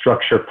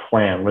infrastructure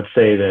plan, let's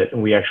say that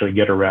we actually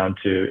get around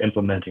to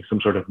implementing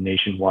some sort of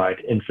nationwide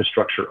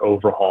infrastructure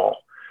overhaul.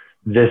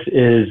 This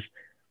is,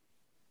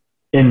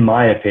 in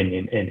my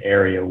opinion, an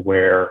area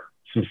where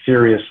some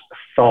serious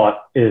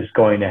thought is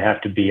going to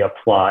have to be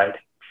applied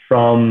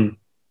from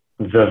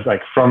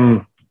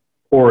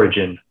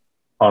origin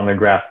on the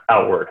graph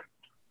outward.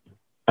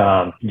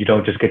 You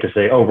don't just get to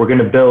say, oh, we're going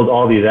to build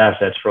all these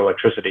assets for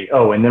electricity.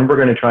 Oh, and then we're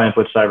going to try and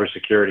put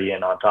cybersecurity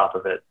in on top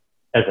of it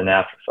as an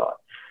afterthought.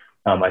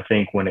 I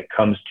think when it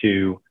comes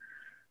to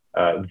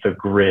the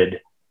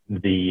grid,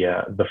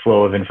 the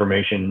flow of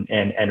information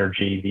and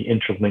energy, the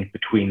interlink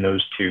between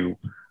those two,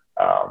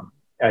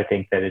 I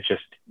think that it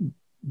just,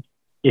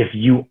 if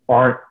you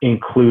aren't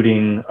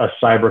including a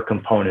cyber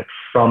component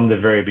from the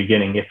very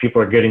beginning, if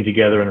people are getting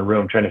together in a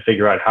room trying to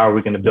figure out how are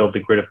we going to build the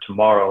grid of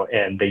tomorrow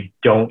and they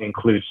don't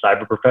include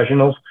cyber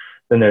professionals,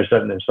 then they're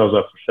setting themselves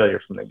up for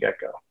failure from the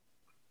get-go.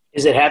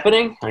 Is it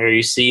happening? Are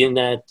you seeing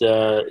that?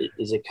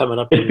 Is it coming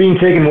up? It's being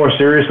taken more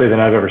seriously than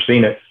I've ever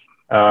seen it.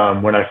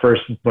 When I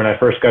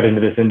first got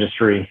into this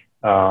industry,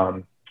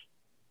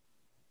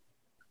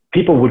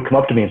 people would come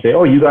up to me and say,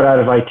 "Oh, you got out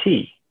of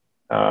IT."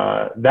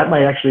 That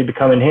might actually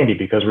become in handy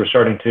because we're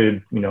starting to,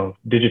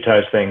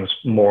 digitize things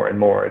more and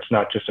more. It's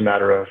not just a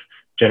matter of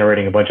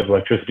generating a bunch of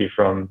electricity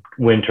from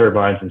wind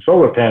turbines and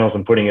solar panels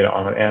and putting it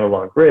on an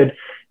analog grid.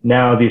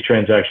 Now these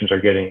transactions are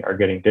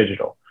getting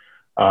digital.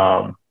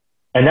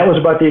 And that was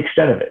about the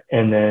extent of it.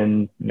 And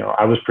then,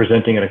 I was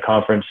presenting at a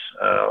conference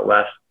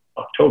last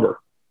October,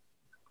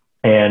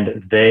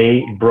 and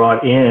they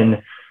brought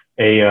in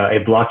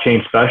a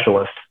blockchain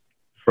specialist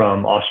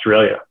from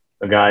Australia,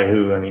 a guy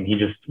who,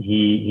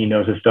 he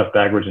knows his stuff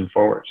backwards and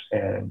forwards.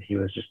 And he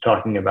was just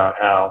talking about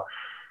how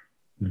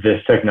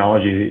this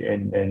technology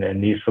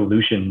and these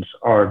solutions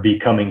are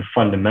becoming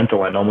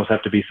fundamental and almost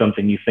have to be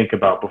something you think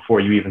about before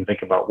you even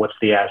think about what's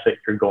the asset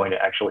you're going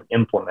to actually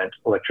implement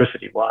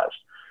electricity-wise.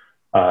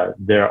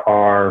 There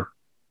are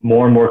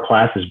more and more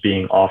classes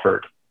being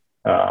offered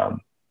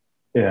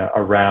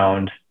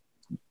around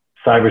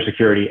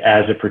cybersecurity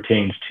as it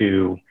pertains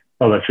to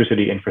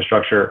electricity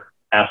infrastructure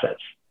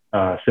assets,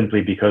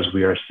 simply because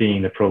we are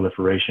seeing the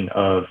proliferation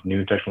of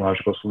new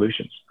technological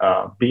solutions.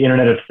 The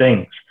Internet of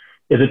Things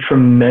is a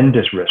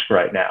tremendous risk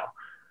right now.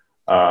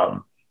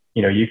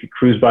 You could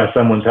cruise by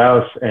someone's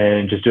house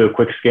and just do a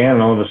quick scan,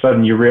 and all of a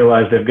sudden you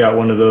realize they've got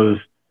one of those.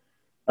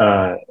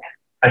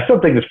 I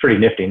still think it's pretty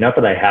nifty. Not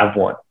that I have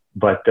one,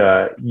 but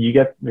you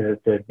get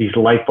these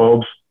light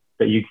bulbs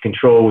that you can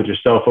control with your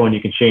cell phone.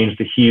 You can change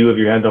the hue of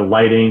the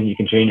lighting. You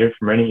can change it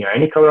from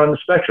any color on the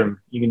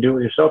spectrum. You can do it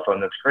with your cell phone.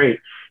 That's great.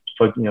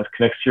 It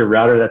connects to your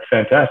router. That's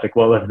fantastic.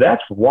 Well, if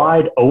that's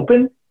wide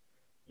open,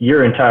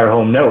 your entire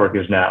home network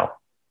is now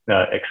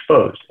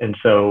exposed. And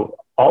so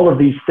all of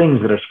these things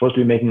that are supposed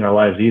to be making our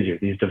lives easier,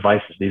 these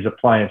devices, these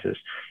appliances,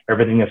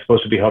 everything that's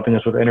supposed to be helping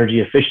us with energy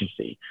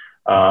efficiency,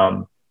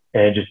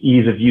 and just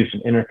ease of use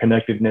and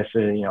interconnectedness,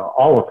 and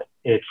all of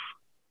it.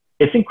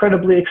 It's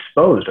incredibly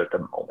exposed at the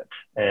moment,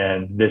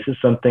 and this is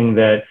something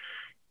that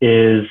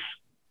is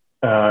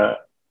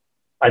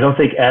I don't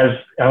think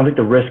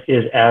the risk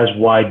is as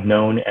wide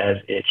known as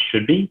it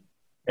should be,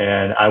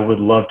 and I would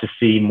love to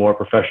see more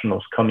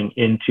professionals coming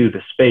into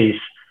the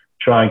space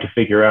trying to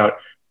figure out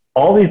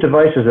all these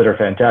devices that are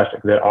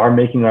fantastic, that are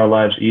making our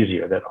lives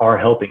easier, that are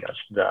helping us.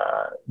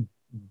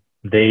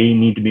 They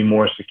need to be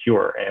more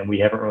secure, and we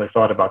haven't really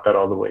thought about that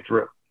all the way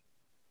through.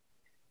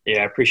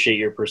 Yeah, I appreciate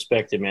your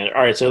perspective, man.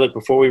 All right, so look,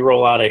 before we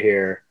roll out of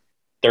here,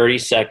 30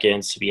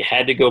 seconds. If you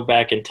had to go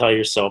back and tell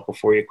yourself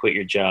before you quit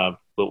your job,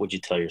 what would you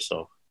tell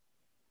yourself?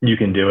 You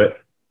can do it.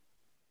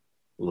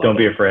 Don't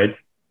be afraid.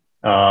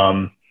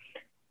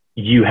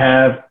 You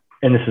have,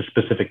 and this is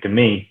specific to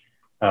me,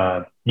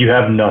 you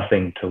have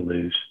nothing to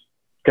lose.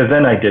 Because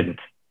then I didn't.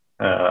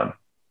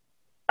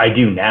 I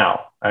do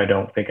now. I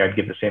don't think I'd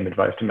give the same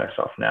advice to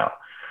myself now.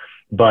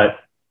 But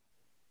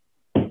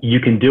you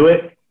can do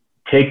it.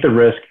 Take the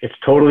risk. It's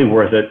totally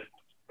worth it.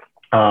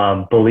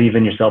 Believe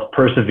in yourself.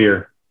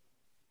 Persevere.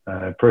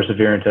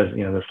 Perseverance, as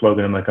the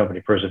slogan of my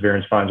company,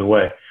 perseverance finds a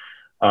way.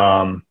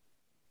 And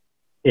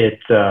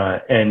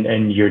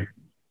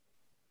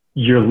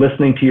you're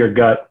listening to your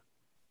gut.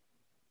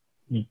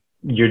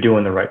 You're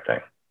doing the right thing.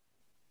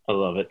 I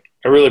love it.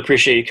 I really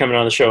appreciate you coming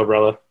on the show,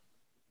 brother.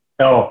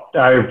 Oh,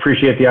 I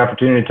appreciate the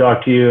opportunity to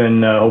talk to you,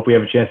 and hope we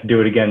have a chance to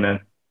do it again, man.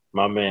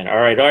 My man. All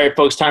right,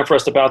 folks, time for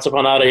us to bounce up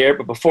on out of here.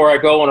 But before I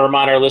go, I want to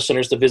remind our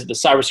listeners to visit the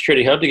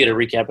Cybersecurity Hub to get a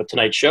recap of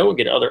tonight's show and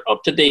get other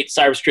up-to-date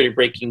cybersecurity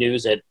breaking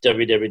news at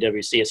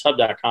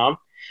www.cshub.com.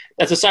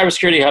 That's the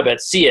Cybersecurity Hub at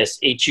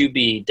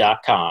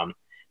cshub.com.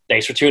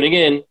 Thanks for tuning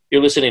in.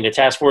 You're listening to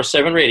Task Force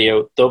 7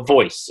 Radio, the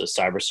voice of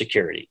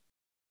cybersecurity.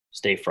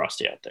 Stay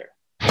frosty out there.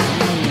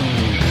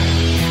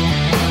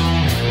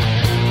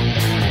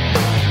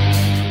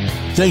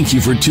 Thank you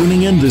for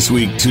tuning in this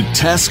week to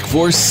Task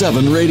Force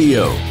 7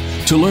 Radio.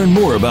 To learn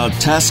more about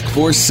Task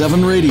Force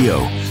 7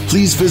 Radio,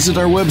 please visit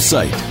our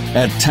website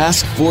at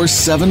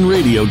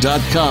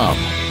taskforce7radio.com.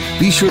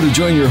 Be sure to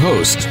join your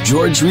host,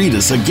 George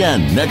Reedus,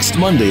 again next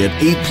Monday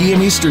at 8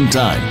 p.m. Eastern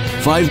Time,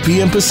 5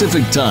 p.m.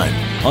 Pacific Time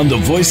on the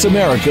Voice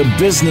America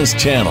Business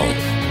Channel.